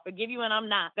it, or I'll forgive you and I'm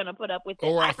not going to put up with it.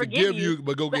 Or I forgive forgive you,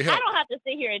 but go get help. I don't have to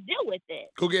sit here and deal with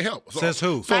it. Go get help. Says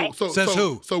who? Says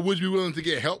who? So would you be willing to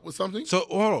get help with something? So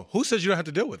hold on. Who says you don't have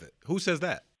to deal with it? Who says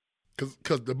that?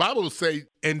 Because the Bible will say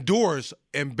endures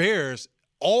and bears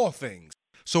all things.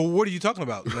 So what are you talking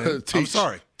about, Lynn? I'm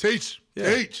sorry. Teach.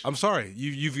 I'm sorry.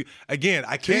 You've again.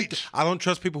 I can't. Teach. I don't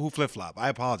trust people who flip flop. I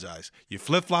apologize. You're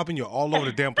flip flopping. You're all over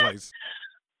the damn place.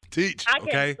 Teach. I can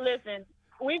okay. Listen.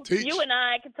 Teach. You and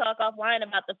I can talk offline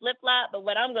about the flip flop, but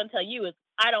what I'm going to tell you is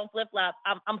I don't flip flop.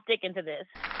 I'm sticking to this.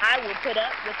 I will put up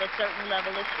with a certain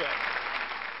level of shit,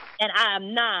 and I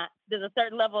am not. There's a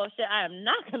certain level of shit I am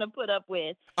not going to put up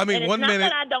with. I mean, and it's one not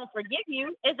minute that I don't forgive you.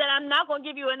 It's that I'm not going to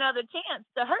give you another chance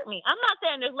to hurt me. I'm not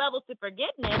saying there's levels to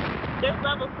forgiveness. There's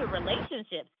levels to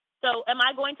relationships. So am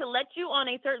I going to let you on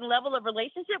a certain level of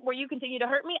relationship where you continue to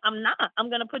hurt me? I'm not.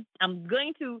 I'm going to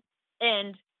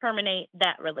terminate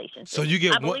that relationship. So you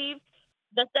get I believe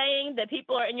the saying that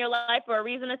people are in your life for a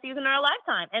reason, a season, or a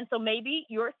lifetime. And so maybe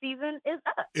your season is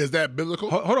up. Is that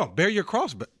biblical? Hold on. Bear your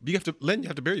cross. But you have to, Lynn, you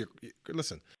have to bear your,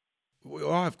 listen. We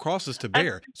all have crosses to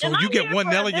bear. So you get one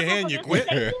nail in your hand, you quit.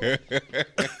 I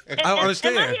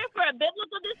understand. Am I here for a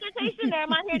biblical dissertation, or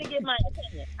am I here to give my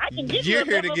opinion? I can give You're you a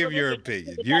here to biblical give your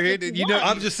dissertation opinion. if You're here that's to, what you know.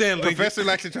 I'm just saying, Lynn, Professor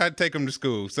likes to try to take them to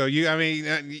school. So He's taking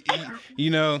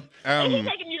you to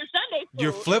Sunday school.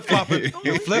 You're flip flopping.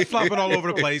 You're flip flopping all over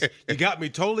the place. You got me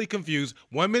totally confused.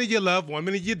 1 minute you love, 1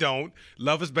 minute you don't.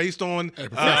 Love is based on a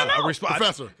response.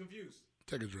 Professor, confused.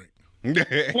 Take a drink.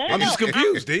 I'm just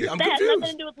confused, D. I'm that confused. has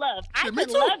nothing to do with love. I me can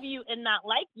too. love you and not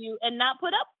like you and not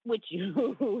put up with you.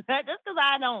 Just because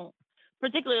I don't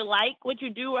particularly like what you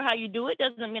do or how you do it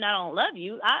doesn't mean I don't love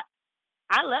you.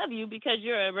 I love you because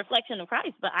you're a reflection of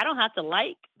Christ, but I don't have to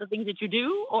like the things that you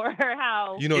do or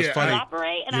how You know, it's you funny.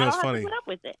 operate, and You know, I it's don't have funny. to put up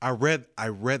with it. I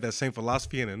read that same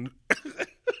philosophy in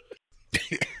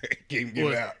Can't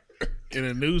get out. In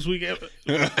a Newsweek. All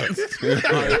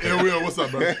right, here we are. What's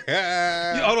up, bro?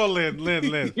 Hold on, Lynn.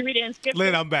 You read it in scripture.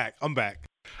 Lynn, I'm back.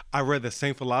 I read the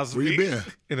same philosophy Where you been?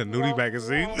 in a nudie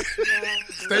magazine.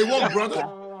 Stay woke, brother.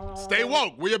 Stay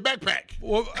woke. Where your backpack?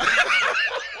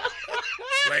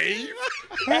 Slave.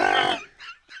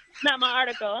 Not my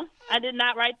article. I did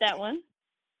not write that one.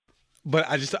 But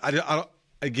I don't.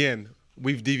 Again,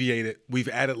 we've deviated. We've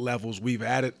added levels. We've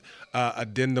added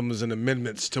addendums and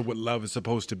amendments to what love is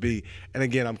supposed to be. And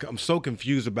again, I'm so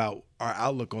confused about our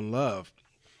outlook on love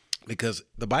because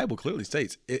the Bible clearly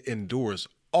states it endures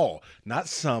all, not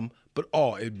some, but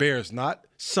all. It bears not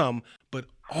some, but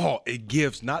all. It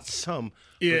gives not some,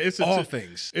 Yeah, but it's all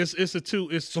things. It's a two.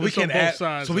 It's So we it's on can't both add.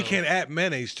 sides. So we though. can't add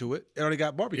mayonnaise to it. It already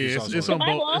got barbecue Yeah, sauce. it's on The it.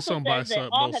 on Bible both. It's also on both says that sides.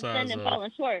 all Both have sides. sinned and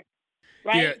fallen short.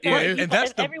 Right? Yeah, So yeah, if and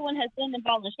that's if the- everyone has sinned and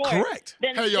fallen short. Correct.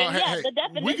 Then, Hey, y'all. then, yeah, Hey, the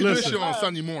definition we can do this of shit on love,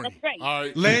 Sunday morning. That's great. All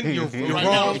right. Len, you're Right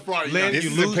now wrong. it's Friday Len, night. This you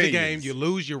is lose the opinions. game. You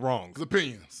lose. You're wrong. It's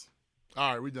opinions.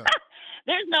 All right, we done.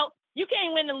 There's no, you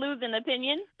can't win and lose an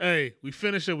opinion. Hey, we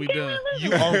finished or we done?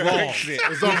 You are wrong.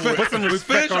 It's over. Put some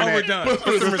respect on or we're that. done.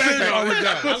 Put some respect on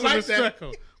it. Put some like respect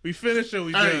on. We finished or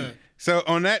we Hey. done? So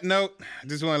on that note, I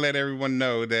just want to let everyone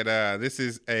know that this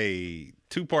is a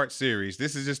 2-part series.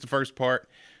 This is just the first part.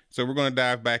 So we're going to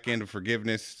dive back into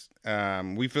forgiveness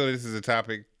We feel this is a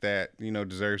topic that,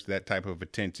 deserves that type of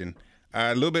attention.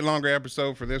 A little bit longer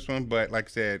episode for this one, but like I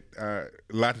said, a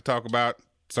lot to talk about.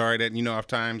 Sorry that, off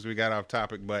times we got off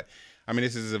topic, but I mean,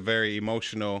 this is a very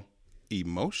emotional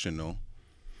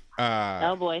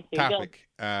oh boy, here topic.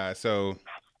 So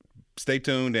stay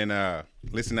tuned and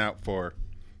listen out for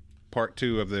part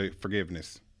 2 of the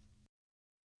forgiveness.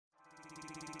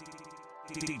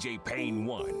 DJ Payne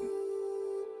 1.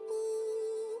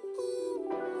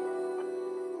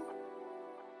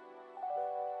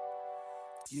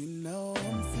 You know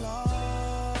I'm flawed,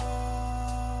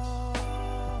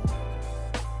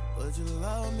 but you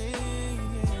love me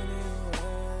anyway.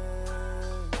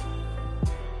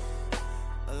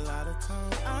 A lot of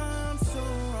times I'm so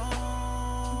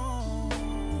wrong,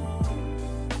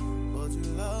 but you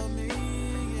love me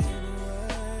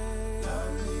anyway.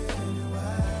 Love me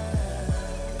anyway.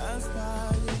 That's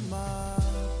why you're my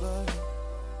buddy.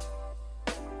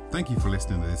 Thank you for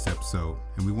listening to this episode,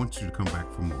 and we want you to come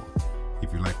back for more.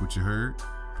 If you like what you heard,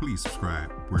 please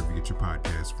subscribe wherever you get your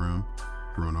podcasts from.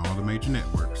 We're on all the major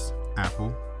networks: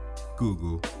 Apple,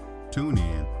 Google,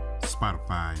 TuneIn,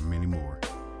 Spotify, and many more.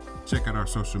 Check out our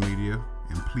social media,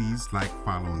 and please like,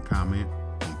 follow, and comment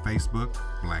on Facebook,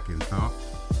 Black in Thought,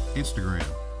 Instagram,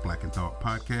 Black in Thought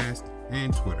Podcast,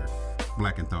 and Twitter,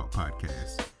 Black in Thought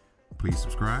Podcast. Please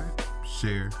subscribe,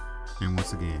 share, and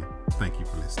once again, thank you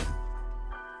for listening.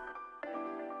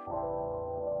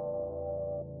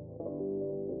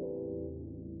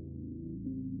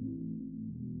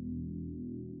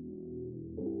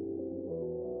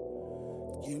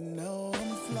 You know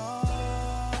I'm flawed,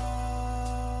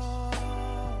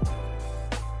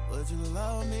 but you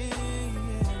love me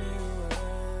anyway.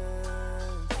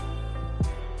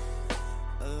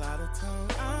 A lot of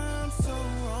times I'm so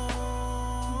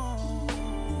wrong,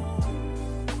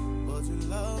 but you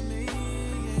love me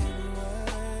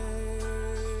anyway.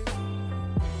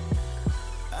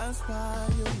 That's why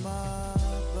you're my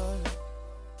buddy.